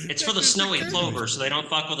 It's for the snowy plover, so they don't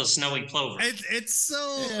fuck with a snowy plover. It's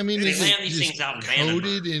so. I mean, They is land it these just things out in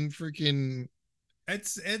coated Vandenberg. in freaking,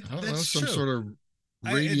 It's I don't know, that's some true. sort of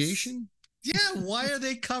It's- radiation? Yeah, why are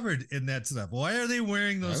they covered in that stuff? Why are they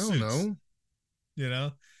wearing I those don't suits? know. You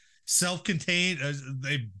know, self-contained.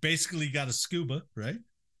 They basically got a scuba, right?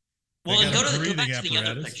 Well, They and got go a to go breathing back to the other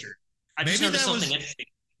apparatus. picture. I just Maybe noticed that was- something interesting.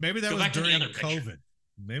 Maybe that Go was back to the during other picture. COVID.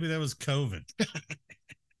 Maybe that was COVID.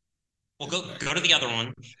 Well, go to the other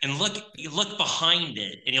one and you look behind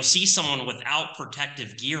it, and you'll see someone without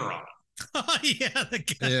protective gear on. Oh yeah, the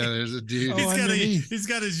guy. Yeah, there's a dude. Oh, underneath. He's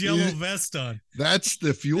got his yellow vest on. That's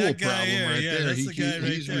the fuel That guy problem here, right yeah, there. that's the guy right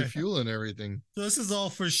He's there. refueling everything. So this is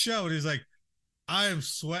all for show. And he's like, I am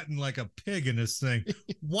sweating like a pig in this thing.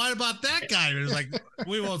 What about that guy? And he's like,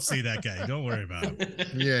 we won't see that guy. Don't worry about him.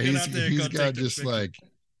 Yeah, Get out there and he's go got take the just picture. like,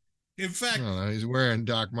 In I fact, don't know, he's wearing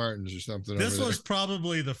Doc Martens or something. this over was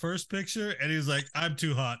probably the first picture, and he's like, I'm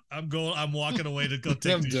too hot. I'm walking away to go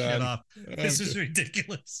take I'm this shit done. off. there. This is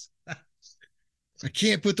ridiculous. I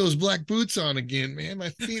can't put those black boots on again, man. My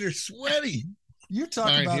feet are sweaty. You talk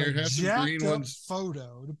Fine, about here, a have some jacked green up ones.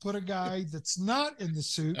 photo to put a guy that's not in the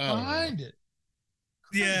suit Oh. behind it.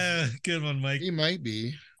 Yeah, good one, Mike. He might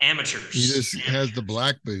be. Amateurs. He just has the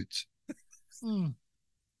black boots. Hmm.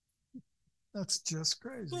 That's just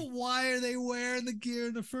crazy. But why are they wearing the gear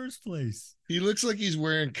in the first place? He looks like he's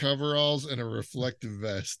wearing coveralls and a reflective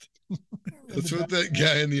vest. That's the what that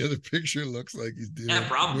guy in the other picture looks like he's doing. Yeah,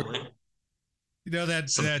 probably. You know that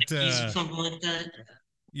Some that hippies or something like that.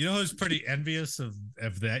 you know who's pretty envious of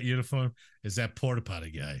that uniform is that porta potty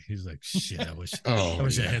guy. He's like, shit, I wish Oh, I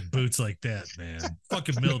yeah. had boots like that, man.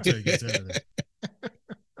 Fucking military gets everything.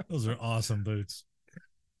 Those are awesome boots.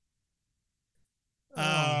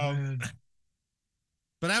 Oh, man.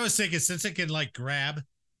 But I was thinking, since it can like grab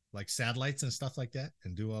like satellites and stuff like that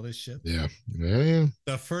and do all this shit, Yeah. Yeah.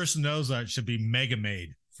 the first nose art should be Mega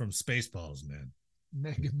Made from Spaceballs, man.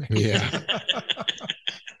 Mega Man. Yeah.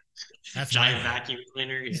 That's Giant my vacuum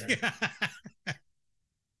cleaner. Yeah.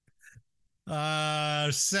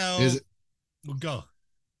 So Is it- we'll go.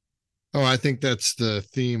 Oh, I think that's the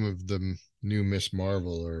theme of the new Miss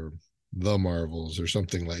Marvel or the Marvels or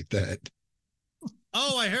something like that.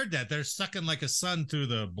 Oh, I heard that they're sucking like a sun through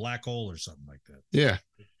the black hole or something like that. Yeah.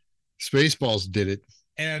 Spaceballs did it.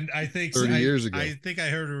 And I think 30 years ago. I think I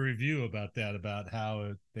heard a review about that, about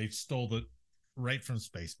how they stole it right from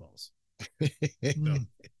Spaceballs. Hmm.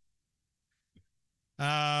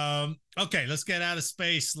 Okay, let's get out of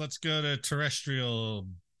space. Let's go to terrestrial.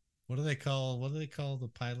 What do they call the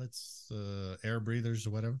pilots? Air breathers or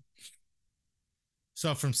whatever.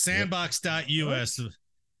 So from sandbox.us,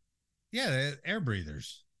 yeah, they're air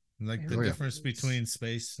breathers. Like the Air difference breathers. between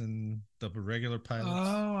space and the regular pilots.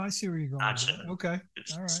 Oh, I see where you're going. Gotcha. Okay.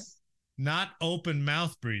 All right. Not open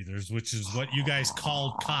mouth breathers, which is what you guys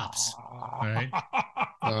called cops. All right.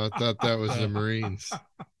 I thought that was the Marines.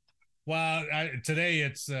 Well, today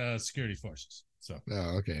it's security forces. So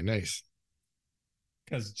Oh, okay. Nice.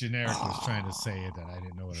 because generic was trying to say it and I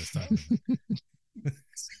didn't know what I was talking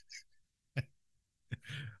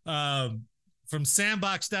about. From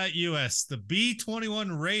sandbox.us, the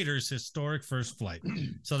B-21 Raiders historic first flight.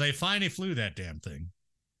 So they finally flew that damn thing,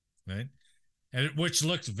 right? And which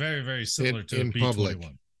looks very, very similar to a in B-21 public.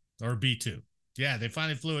 or B-2. Yeah, they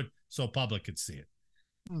finally flew it so public could see it.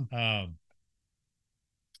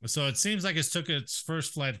 So it seems like it took its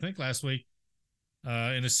first flight, I think last week, in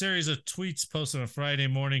a series of tweets posted on Friday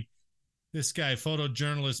morning. This guy,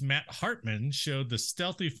 photojournalist Matt Hartman, showed the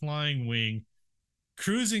stealthy flying wing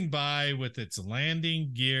cruising by with its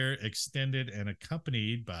landing gear extended and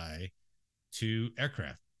accompanied by 2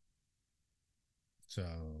 aircraft. So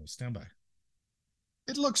stand by.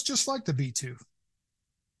 It looks just like the B-2.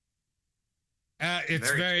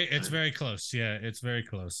 It's very close. Yeah, it's very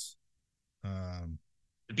close.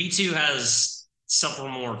 The B-2 has several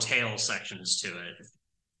more tail sections to it.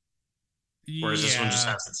 Whereas this one just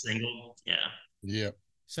has a single. Yeah. Yep.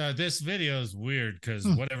 So this video is weird because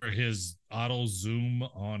whatever his auto zoom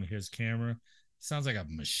on his camera sounds like a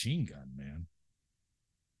machine gun, man.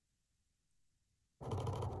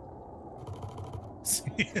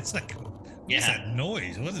 It's like, what's that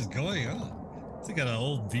noise? What is going on? It's like an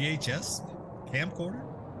old VHS camcorder.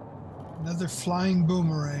 Another flying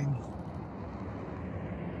boomerang.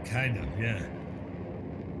 Kind of, yeah.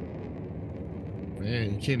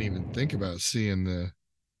 Man, you can't even think about seeing the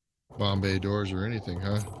Bombay doors or anything,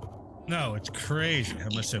 huh? No, it's crazy how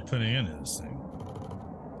much they're putting into this thing.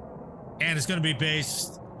 And it's going to be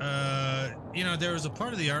based, there was a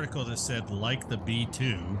part of the article that said, like the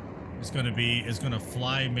B-2, it's going to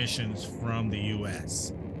fly missions from the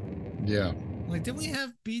U.S. Yeah. Like, did we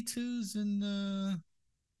have B-2s in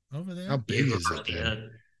over there? How big is it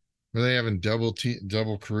then? Were they having double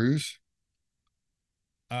cruise?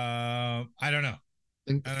 I don't know.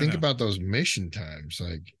 Think about those mission times.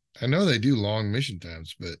 Like, I know they do long mission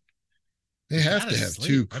times, but they have to have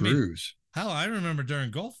 2 crews. Hell, I remember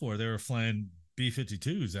during Gulf War, they were flying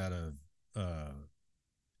B-52s out of,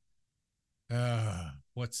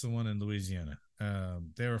 what's the one in Louisiana?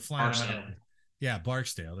 They were flying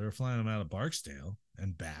Barksdale. They were flying them out of Barksdale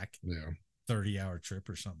and back. Yeah. 30-hour trip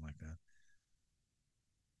or something like that.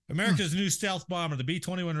 America's new stealth bomber, the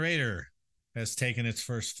B-21 Raider, has taken its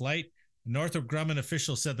first flight. Northrop Grumman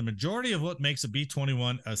officials said the majority of what makes a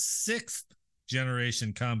B-21 a 6th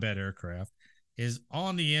generation combat aircraft is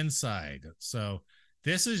on the inside. So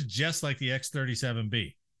this is just like the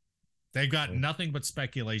X-37B. They've got nothing but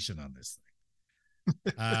speculation on this thing.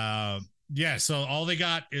 So all they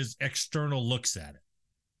got is external looks at it.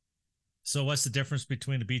 So what's the difference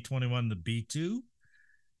between the B-21 and the B-2?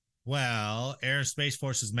 Well, Air and Space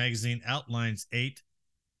Forces magazine outlines 8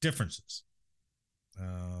 differences.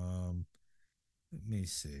 Let me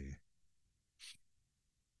see.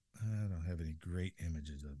 I don't have any great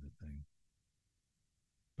images of the thing,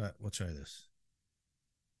 but we'll try this.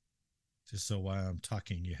 Just so while I'm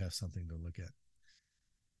talking, you have something to look at.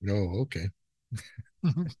 Oh, okay.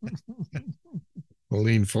 We'll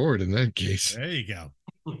lean forward in that case. There you go.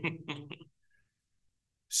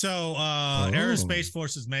 So, Air and Space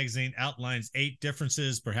Forces magazine outlines 8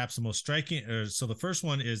 differences, perhaps the most striking. So the first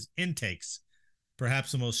one is intakes.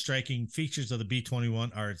 Perhaps the most striking features of the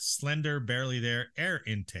B-21 are its slender, barely there air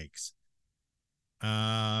intakes.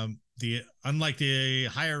 Unlike the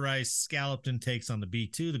higher-rise scalloped intakes on the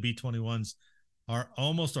B-2, the B-21s are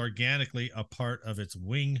almost organically a part of its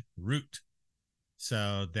wing root.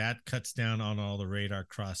 So that cuts down on all the radar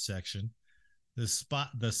cross-section.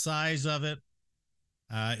 The size of it,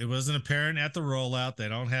 it wasn't apparent at the rollout. They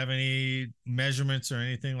don't have any measurements or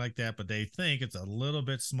anything like that, but they think it's a little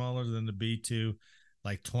bit smaller than the B-2,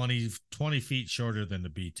 like 20 feet shorter than the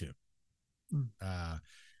B-2.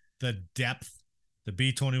 The depth, the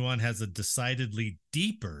B-21 has a decidedly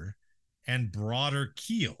deeper and broader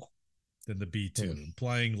keel than the B-2,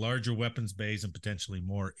 implying larger weapons bays and potentially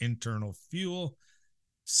more internal fuel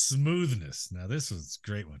smoothness. Now, this is a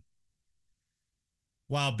great one.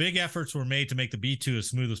 While big efforts were made to make the B-2 as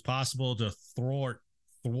smooth as possible to thwart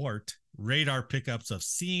radar pickups of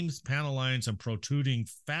seams, panel lines, and protruding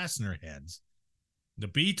fastener heads, the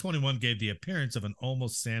B-21 gave the appearance of an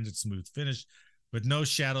almost sanded smooth finish with no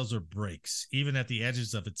shadows or breaks, even at the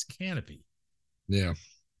edges of its canopy. Yeah.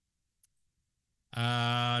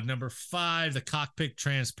 Number 5, the cockpit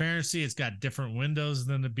transparency. It's got different windows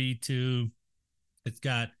than the B-2. It's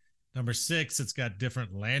got, number 6, it's got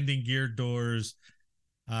different landing gear doors.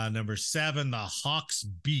 Number 7, the Hawk's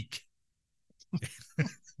beak.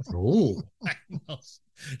 Oh,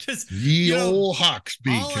 just old Hawk's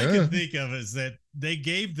beak. All I can think of is that they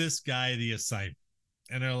gave this guy the assignment,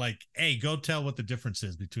 and they're like, "Hey, go tell what the difference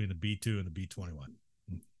is between the B-2 and the B-21."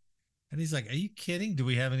 And he's like, "Are you kidding? Do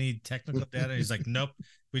we have any technical data?" And he's like, "Nope,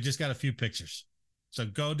 we just got a few pictures. So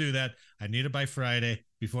go do that. I need it by Friday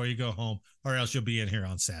before you go home, or else you'll be in here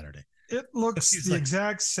on Saturday." It looks the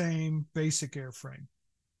exact same basic airframe.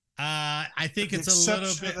 I think it's a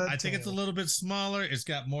little bit. I think it's a little bit smaller. It's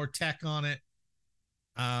got more tech on it.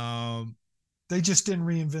 They just didn't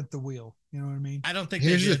reinvent the wheel. You know what I mean? I don't think.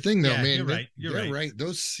 Here's the thing, though, man. You're right. You're right.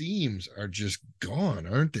 Those seams are just gone,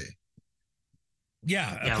 aren't they?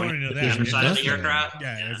 Yeah, Yeah, according to the that. other side of the nothing on it. aircraft.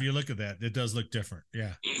 Yeah, if you look at that, it does look different.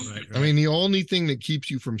 Yeah. Right, I mean, the only thing that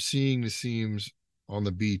keeps you from seeing the seams on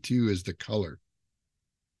the B2 is the color,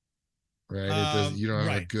 right? It does. You don't have a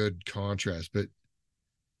right. good contrast, but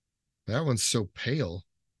that one's so pale.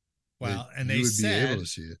 Well, and you they would be able said to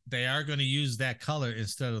see it. they are going to use that color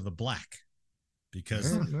instead of the black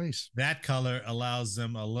because Oh, nice. that color allows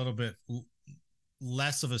them a little bit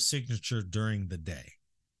less of a signature during the day.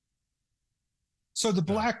 So the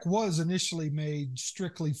black was initially made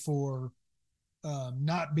strictly for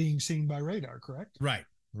not being seen by radar, correct? Right.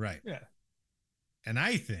 Yeah. And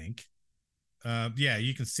I think,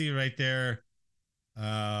 you can see right there.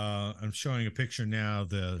 I'm showing a picture now,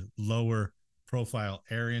 the lower profile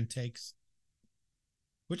air intakes,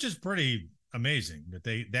 which is pretty amazing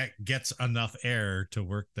that gets enough air to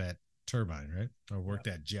work that turbine, right? Or work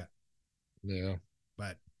that jet. Yeah.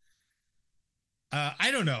 But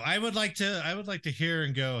I don't know. I would like to hear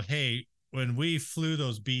and go, hey, when we flew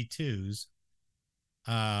those B2s,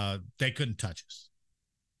 they couldn't touch us.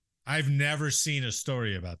 I've never seen a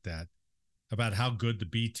story about that, about how good the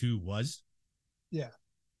B2 was. Yeah.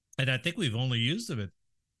 And I think we've only used them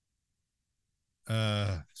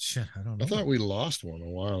I don't know. I thought we lost one a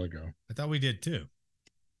while ago. I thought we did too.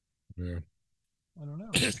 Yeah. I don't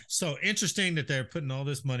know. So interesting that they're putting all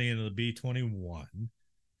this money into the B-21.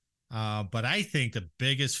 But I think the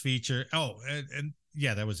biggest feature, and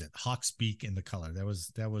that was it. Hawk's beak in the color. That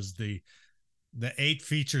was the 8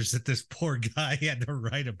 features that this poor guy had to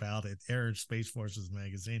write about at Air and Space Forces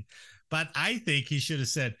magazine. But I think he should have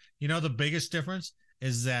said, the biggest difference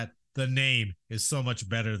is that the name is so much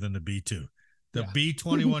better than the B2. The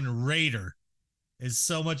B-21 Raider is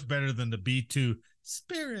so much better than the B-2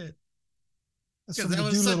 Spirit. That's from the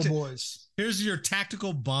Doolittle boys. Here's your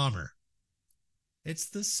tactical bomber. It's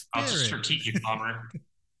the Spirit. Oh, strategic bomber.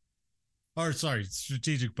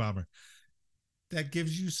 Strategic bomber. That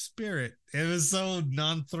gives you spirit. It was so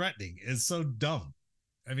non-threatening. It's so dumb.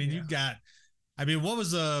 I mean, what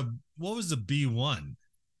was the B1?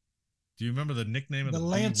 Do you remember the nickname of the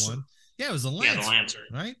Lancer? B1? Yeah, it was a Lancer. Yeah, the Lancer.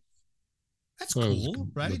 Right? That's cool,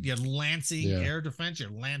 right? You have Lancing air defense,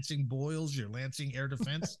 you're Lancing Boils, you're Lancing air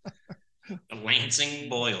defense. The Lancing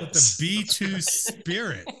Boils. But the B2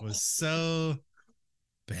 Spirit was so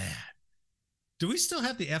bad. Do we still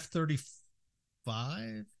have the F-35?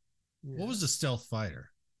 Yeah. What was the stealth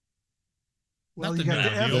fighter? Well, not you got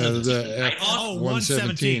the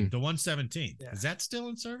F-117. The 117. Yeah. Is that still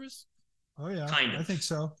in service? Oh, yeah. Kind of. I think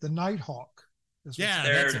so. The Nighthawk. That's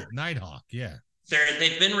it. Nighthawk, yeah.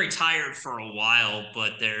 They've been retired for a while,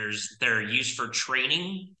 but they're used for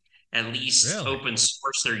training. At least open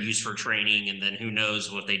source, they're used for training, and then who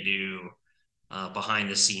knows what they do behind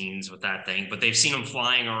the scenes with that thing. But they've seen them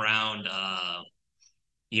flying around,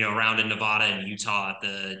 around in Nevada and Utah at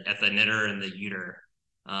the Knitter and the Uter,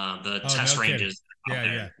 the test ranges.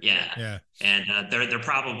 Yeah. And they're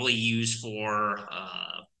probably used for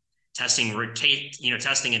testing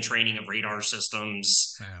and training of radar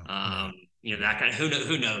systems. That kind of,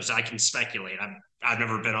 who knows? I can speculate. I've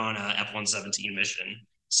never been on a F-117 mission,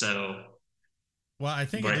 so. Well, I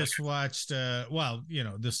think I just watched.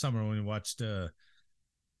 This summer when we watched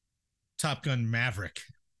Top Gun Maverick,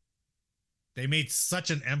 they made such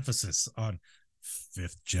an emphasis on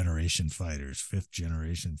fifth generation fighters.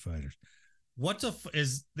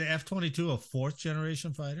 Is the F-22 a 4th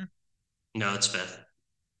generation fighter? No, it's 5th.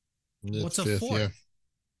 What's a 4th? Yeah.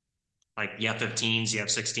 Like the F-15s, the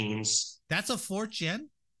F-16s. That's a 4th gen?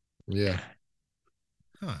 Yeah.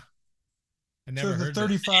 Huh. I never heard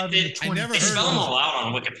 35 and the 20. They spell them all out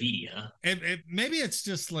on Wikipedia. Maybe it's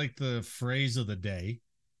just like the phrase of the day,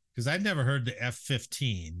 because I've never heard the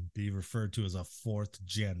F-15 be referred to as a 4th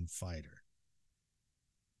gen fighter.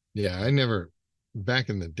 Yeah, back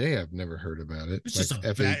in the day, I've never heard about it. It's like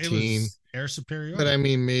just F-18. Air superiority. But I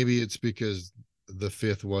mean, maybe it's because the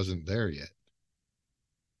 5th wasn't there yet.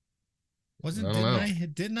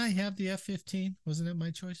 Didn't I have the F-15? Wasn't that my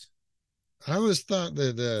choice? I always thought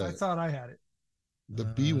that I thought I had it. The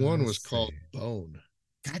B1 was called Bone.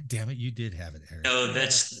 God damn it, you did have it, Eric. No,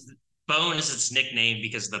 that's Bone is its nickname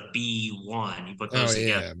because the B1. You put those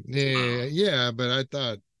together. Yeah, but I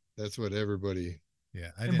thought that's what everybody.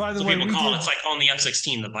 Yeah, and by the way, people call it. It's like calling the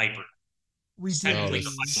F-16 the Viper. We did.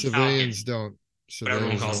 Civilians don't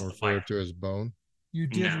refer to as Bone. You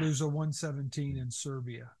did lose a 117 in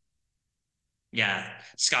Serbia. Yeah,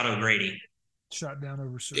 Scott O'Grady. Shot down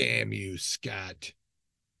over Serbia. Damn you, Scott.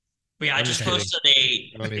 But yeah, I just posted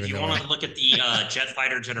if you want to look at the jet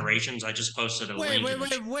fighter generations, I just posted a link.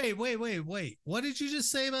 Wait. What did you just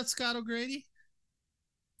say about Scott O'Grady?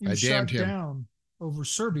 I damned him. over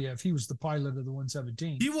Serbia if he was the pilot of the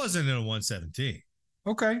 117. He wasn't in a 117.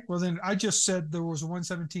 Okay, well then I just said there was a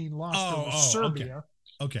 117 lost over Serbia.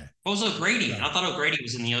 Okay. What was O'Grady? I thought O'Grady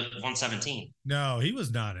was in the 117. No, he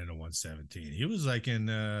was not in a 117. He was like in,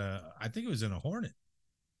 I think he was in a Hornet.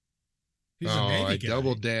 He's a Navy guy.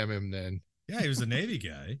 Double damn him then. Yeah, he was a Navy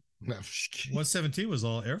guy. No, I'm just kidding. 117 was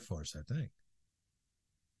all Air Force, I think.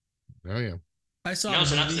 Oh, yeah. I saw. No, it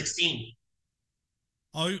was an F-16.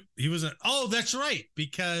 Oh, he was oh, that's right,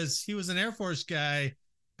 because he was an Air Force guy,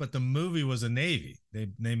 but the movie was a Navy.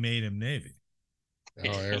 They made him Navy. Oh,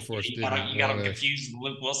 Air Force you got him confused with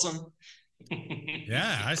Luke Wilson.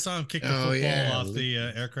 Yeah, I saw him kick the football off the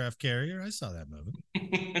aircraft carrier. I saw that movie.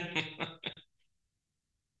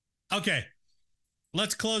 Okay,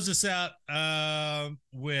 let's close this out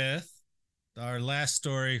with our last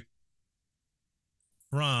story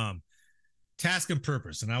from Task and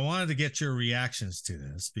Purpose. And I wanted to get your reactions to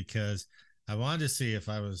this because I wanted to see if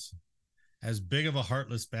I was as big of a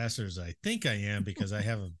heartless bastard as I think I am, because I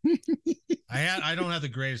don't have the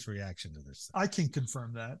greatest reaction to this. I can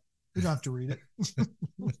confirm that. You don't have to read it.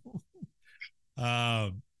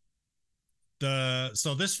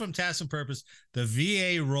 So this from Task and Purpose: the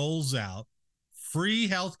VA rolls out free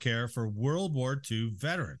health care for World War II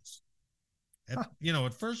veterans.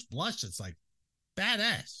 At first blush, it's like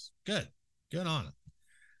badass. Good on it.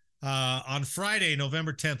 On Friday,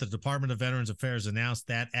 November 10th, the Department of Veterans Affairs announced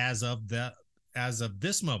that as of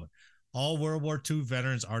this moment, all World War II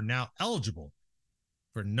veterans are now eligible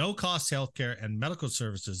for no-cost health care and medical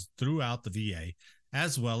services throughout the VA,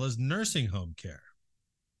 as well as nursing home care.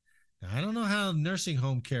 Now, I don't know how nursing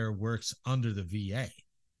home care works under the VA,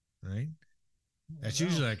 right? That's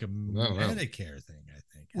usually like a Medicare thing, I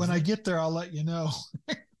think. When I get there, I'll let you know.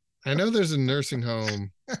 I know there's a nursing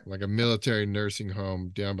home, like a military nursing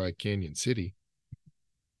home down by Canyon City.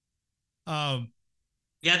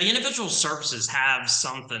 Yeah, the individual services have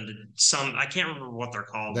I can't remember what they're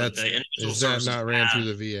called. But the individual services not ran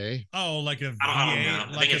through the VA? Oh, like a VA, I don't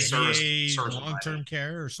know. like I think a service long-term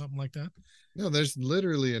care or something like that? No, there's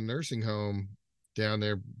literally a nursing home down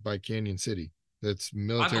there by Canyon City that's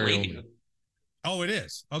military only. Oh, it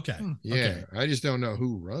is? Okay. Yeah, okay. I just don't know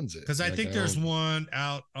who runs it. Because I think there's one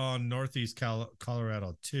out on Northeast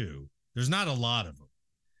Colorado too. There's not a lot of them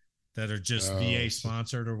that are just VA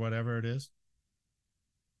sponsored or whatever it is.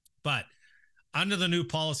 But under the new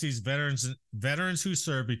policies, veterans who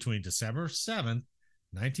served between December 7th,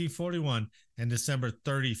 1941 and December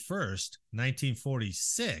 31st,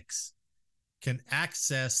 1946 can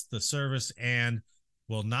access the service and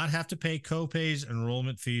will not have to pay co-pays,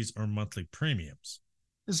 enrollment fees, or monthly premiums.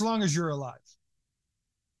 As long as you're alive.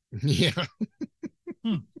 Yeah.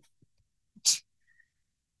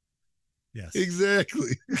 Yes.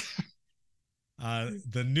 Exactly.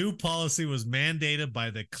 The new policy was mandated by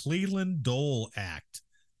the Cleveland-Dole Act,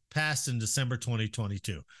 passed in December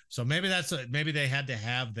 2022. So maybe maybe they had to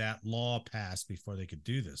have that law passed before they could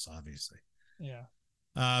do this, obviously. Yeah.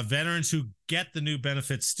 Veterans who get the new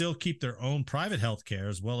benefits still keep their own private health care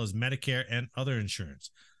as well as Medicare and other insurance.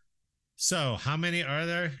 So how many are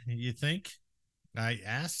there, you think? I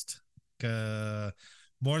asked.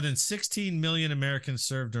 More than 16 million Americans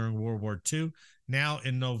served during World War II. Now,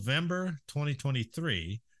 in November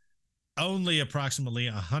 2023, only approximately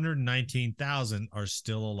 119,000 are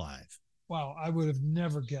still alive. Wow, I would have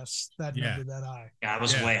never guessed that number that high. Yeah, it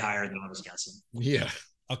was way higher than I was guessing. Yeah.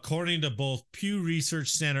 According to both Pew Research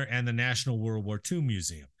Center and the National World War II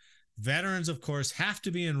Museum, veterans, of course, have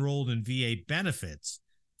to be enrolled in VA benefits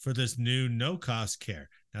for this new no-cost care.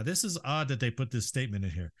 Now, this is odd that they put this statement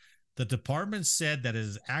in here. The department said that it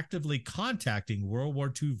is actively contacting World War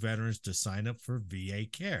II veterans to sign up for VA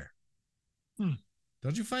care. Don't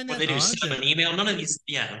you find that they do odd? send an email. None of these.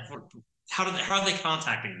 Yeah. How are they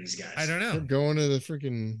contacting these guys? I don't know. They're going to the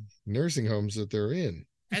freaking nursing homes that they're in.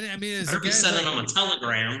 And I mean, they're just sending them a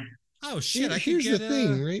telegram. Oh shit! Here's the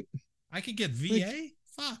thing, right? I could get VA.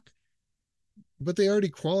 Fuck. But they already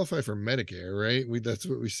qualify for Medicare, right? That's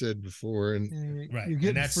what we said before, and right,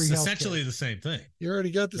 and that's essentially the same thing. You already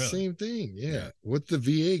got the same thing. Yeah. What's the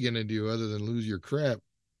VA going to do other than lose your crap?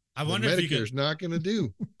 I wonder if Medicare's not going to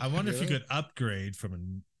do. I wonder if you could upgrade from a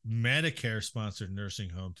Medicare sponsored nursing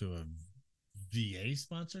home to a VA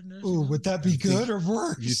sponsored nursing home. Would that be good or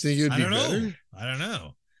worse? You think it'd be better? I don't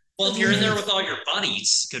know. Well, if you're in there with all your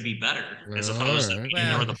buddies, it could be better as opposed to being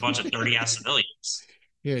there with a bunch of 30-ass civilians.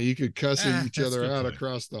 Yeah, you could cuss each other out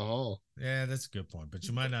across the hall. Yeah, that's a good point. But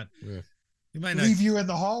you might not. Yeah. You might leave you in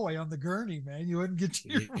the hallway on the gurney, man. You wouldn't get to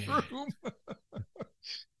your room.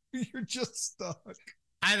 You're just stuck.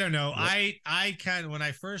 I don't know. I kind of, when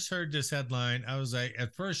I first heard this headline, I was like,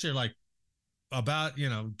 at first you're like, about,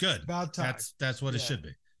 good. About time. That's what it should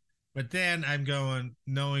be. But then I'm going,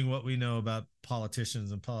 knowing what we know about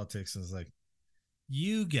politicians and politics, is like,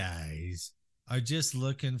 you guys are just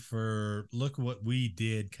looking for look what we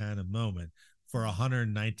did kind of moment for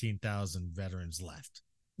 119,000 veterans left.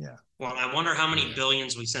 Yeah. Well, I wonder how many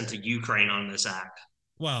billions we sent to Ukraine on this act.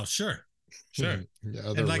 Well, sure. And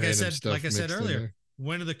like I said earlier,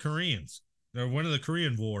 when do the Koreans or when do the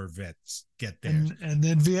Korean War vets get there? And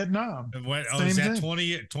then Vietnam. And is that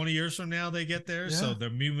 20 years from now they get there? Yeah. So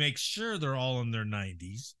we make sure they're all in their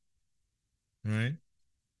 90s, right?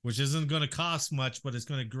 Which isn't going to cost much, but it's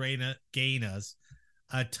going to gain us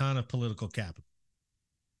a ton of political capital.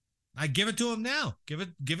 I give it to them now. Give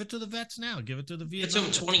it to the vets now. Give it to the Vietnam.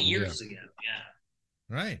 It's 20 years ago.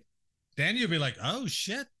 Yeah. Right. Then you'll be like, oh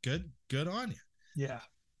shit, good on you. Yeah.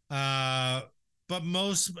 But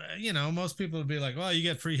most people would be like, well, you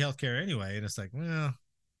get free healthcare anyway, and it's like, well,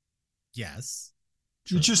 yes.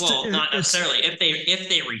 Not necessarily. If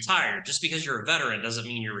they retire, just because you're a veteran doesn't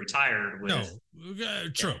mean you're retired.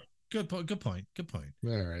 True. Good point.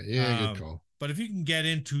 All right. Yeah, good call. But if you can get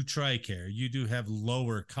into TRICARE, you do have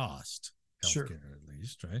lower cost healthcare, at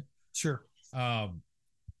least, right? Sure.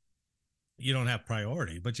 You don't have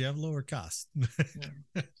priority, but you have lower cost.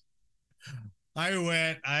 Yeah. I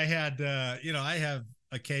have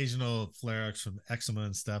occasional flare-ups from eczema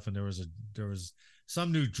and stuff, and there was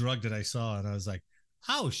some new drug that I saw, and I was like,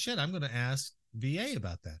 oh shit, I'm going to ask VA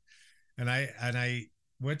about that. And I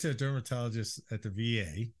went to a dermatologist at the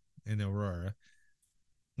VA in Aurora,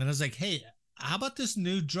 and I was like, hey, how about this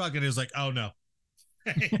new drug? And he was like, oh no.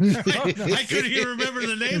 I couldn't even remember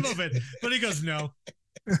the name of it, but he goes, no.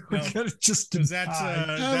 Just that's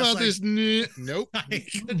how about this? Nope. I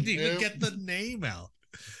couldn't even get the name out.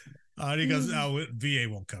 And he goes, oh, VA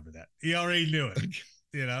won't cover that. He already knew it.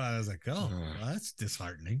 And I was like, oh, well, that's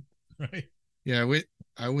disheartening, right? Yeah,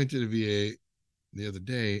 I went to the VA the other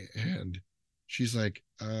day, and she's like,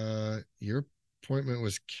 your appointment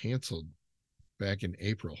was canceled back in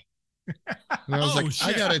April. And I was like,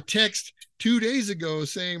 shit. I got a text 2 days ago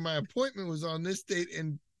saying my appointment was on this date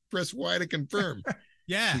and press Y to confirm.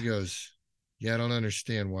 Yeah. He goes, yeah, I don't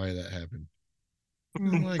understand why that happened.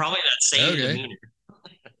 Like, probably that same demeanor.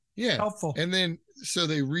 Yeah. Helpful. And then, so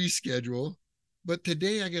they reschedule. But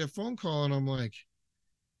today I get a phone call, and I'm like,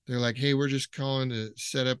 they're like, hey, we're just calling to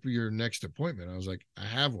set up your next appointment. I was like, I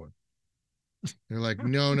have one. They're like,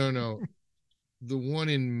 no. The one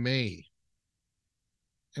in May.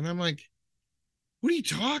 And I'm like, what are you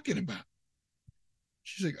talking about?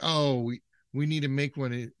 She's like, oh, we need to make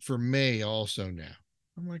one for May also now.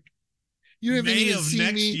 I'm like, you haven't May even of seen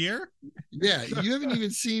next me. year? Yeah, you haven't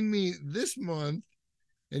even seen me this month,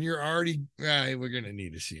 and you're already, we're going to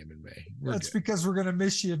need to see him in May. That's good. Because we're going to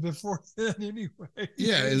miss you before then anyway.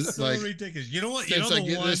 Yeah, it's so like ridiculous. You know what? Since I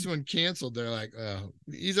get this one canceled, they're like,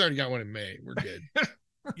 he's already got one in May. We're good.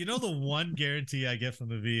 The one guarantee I get from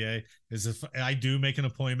the VA is if I do make an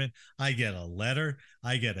appointment, I get a letter,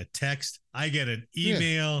 I get a text, I get an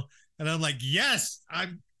email, and I'm like, yes,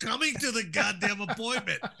 I'm coming to the goddamn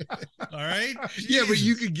appointment. All right. Jeez. Yeah, but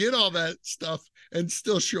you could get all that stuff and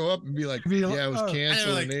still show up and be like, yeah, it was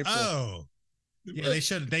canceled in April. Oh, yeah, they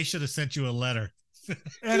should have sent you a letter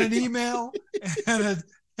and an email and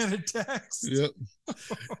a text. Yep.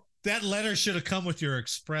 That letter should have come with your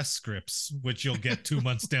Express Scripts, which you'll get 2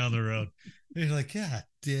 months down the road. And you're like, God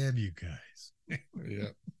damn you guys. Yeah.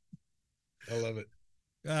 I love it.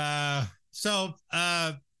 So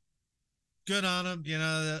good on them.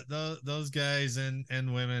 Those guys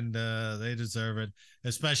and women, they deserve it,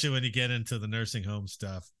 especially when you get into the nursing home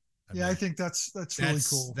stuff. I think that's really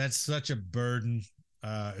cool. That's such a burden,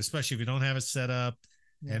 especially if you don't have it set up.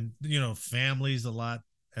 Yeah. And, families a lot.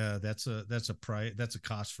 That's a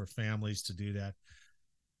cost for families to do that.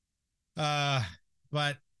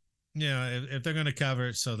 But if they're going to cover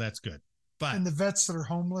it, so that's good. But and the vets that are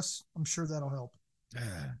homeless, I'm sure that'll help.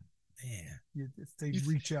 Man, if they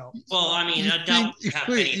reach out. Well, I mean, I doubt you have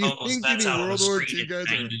many homeless vets out on the street at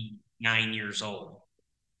 99 years old.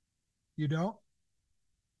 You don't?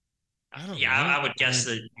 I don't know. I would guess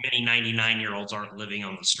that many 99-year-olds aren't living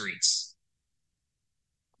on the streets.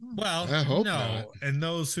 Well, I hope no, not. And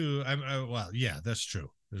those who, yeah, that's true.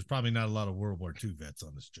 There's probably not a lot of World War II vets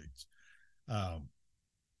on the streets.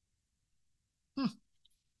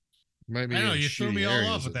 Might be. I know you threw me all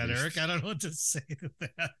off with that, Eric. I don't know what to say to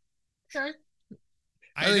that. Okay.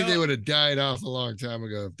 I think they would have died off a long time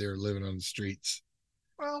ago if they were living on the streets.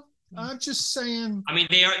 Well, I'm just saying. I mean,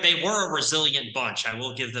 they were a resilient bunch. I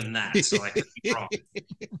will give them that. So I could be wrong.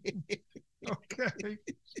 Okay.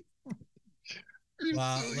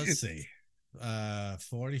 Well, let's see.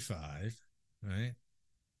 45. right?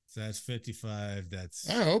 So that's 55. That's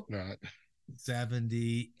I hope not.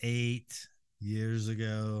 78 years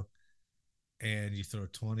ago. And you throw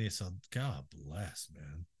 20. So God bless,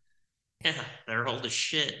 man. Yeah, they're old as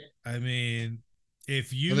shit. I mean,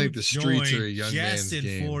 if you I think the streets are a young just man's in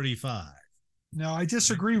game. 45. No, I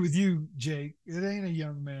disagree with you, Jake. It ain't a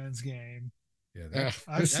young man's game. Yeah,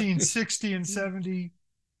 I've seen 60 and 70,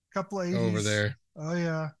 couple of 80s. Over there. Oh,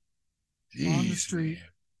 yeah. Jeez, on the street.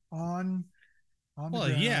 Man. On the well,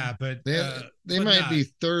 ground. yeah, but they but might not. be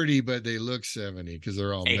 30, but they look 70 because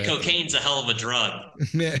they're all Hey, meth. cocaine's a hell of a drug.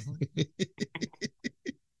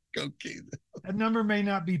 Cocaine. That number may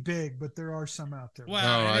not be big, but there are some out there.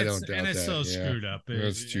 Well, I don't doubt and it's that. so Yeah. screwed up.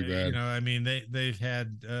 That's too bad. You know, I mean, they've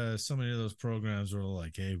had so many of those programs where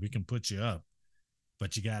like, hey, we can put you up,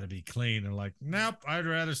 but you got to be clean. They're like, nope, I'd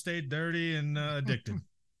rather stay dirty and addicted.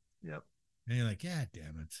 Yep. And you're like, yeah,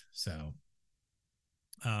 damn it. So,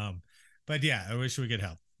 but yeah, I wish we could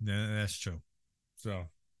help. That's true. So,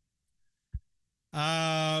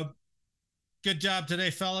 good job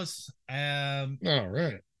today, fellas. All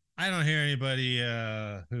right. I don't hear anybody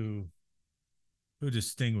who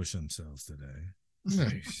distinguish themselves today.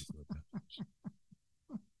 Nice.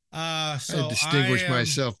 So I distinguish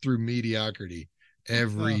myself through mediocrity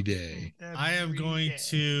every day. I am going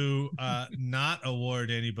to not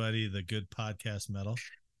award anybody the good podcast medal,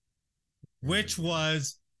 which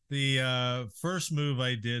was the first move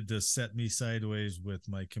I did to set me sideways with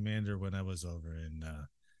my commander when I was over in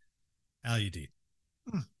LUD.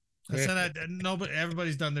 I said, nobody,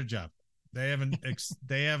 everybody's done their job. They haven't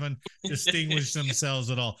distinguished themselves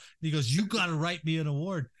at all. And he goes, "You got to write me an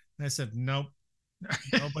award." And I said, "Nope,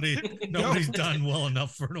 nobody's done well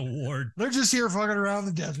enough for an award. They're just here fucking around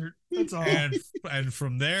the desert. That's all." And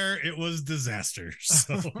from there, it was disaster.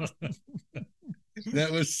 So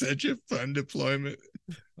that was such a fun deployment.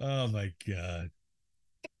 Oh my God.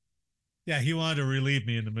 Yeah, he wanted to relieve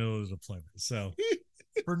me in the middle of the deployment. So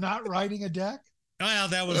for not riding a deck. Well,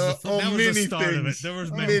 that was the start things. Of it. There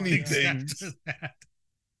was many things. after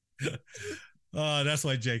that. That's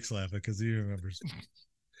why Jake's laughing, because he remembers.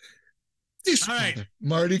 This all right,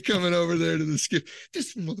 Marty coming over there to the skip.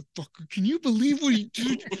 This motherfucker, can you believe what he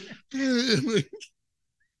did?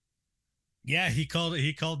 Yeah, he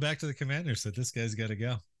called back to the commander, said this guy's got to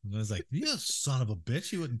go. And I was like, "You son of a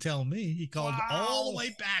bitch, you wouldn't tell me." He called all the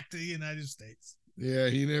way back to the United States. Yeah,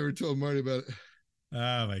 he never told Marty about it.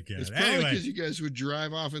 Oh my God! It's probably because you guys would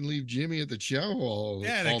drive off and leave Jimmy at the chow hall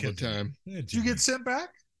all the time. Did you get sent back?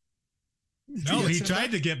 No, he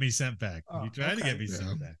tried to get me sent back. He tried to get me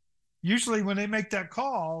sent back. Usually, when they make that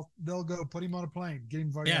call, they'll go put him on a plane, get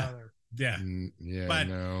him out of there. Yeah, yeah. But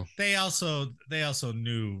no. they also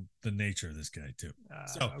knew the nature of this guy too.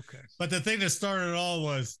 Okay. But the thing that started it all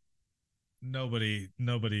was nobody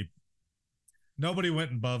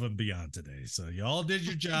went above and beyond today. So y'all did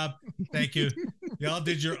your job. Thank you. Y'all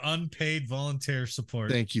did your unpaid volunteer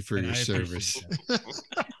support. Thank you for your service.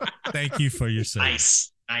 Thank you for your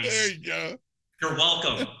service. Nice. There you go. You're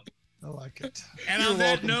welcome. I like it. And on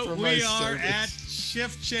that note, we are at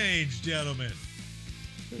shift change, gentlemen.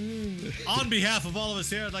 On behalf of all of us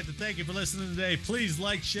here, I'd like to thank you for listening today. Please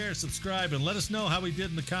like, share, subscribe, and let us know how we did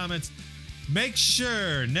in the comments. Make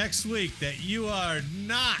sure next week that you are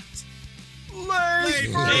not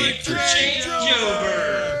late for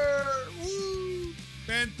changeover.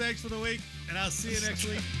 Ben, thanks for the week, and I'll see you next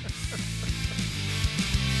week.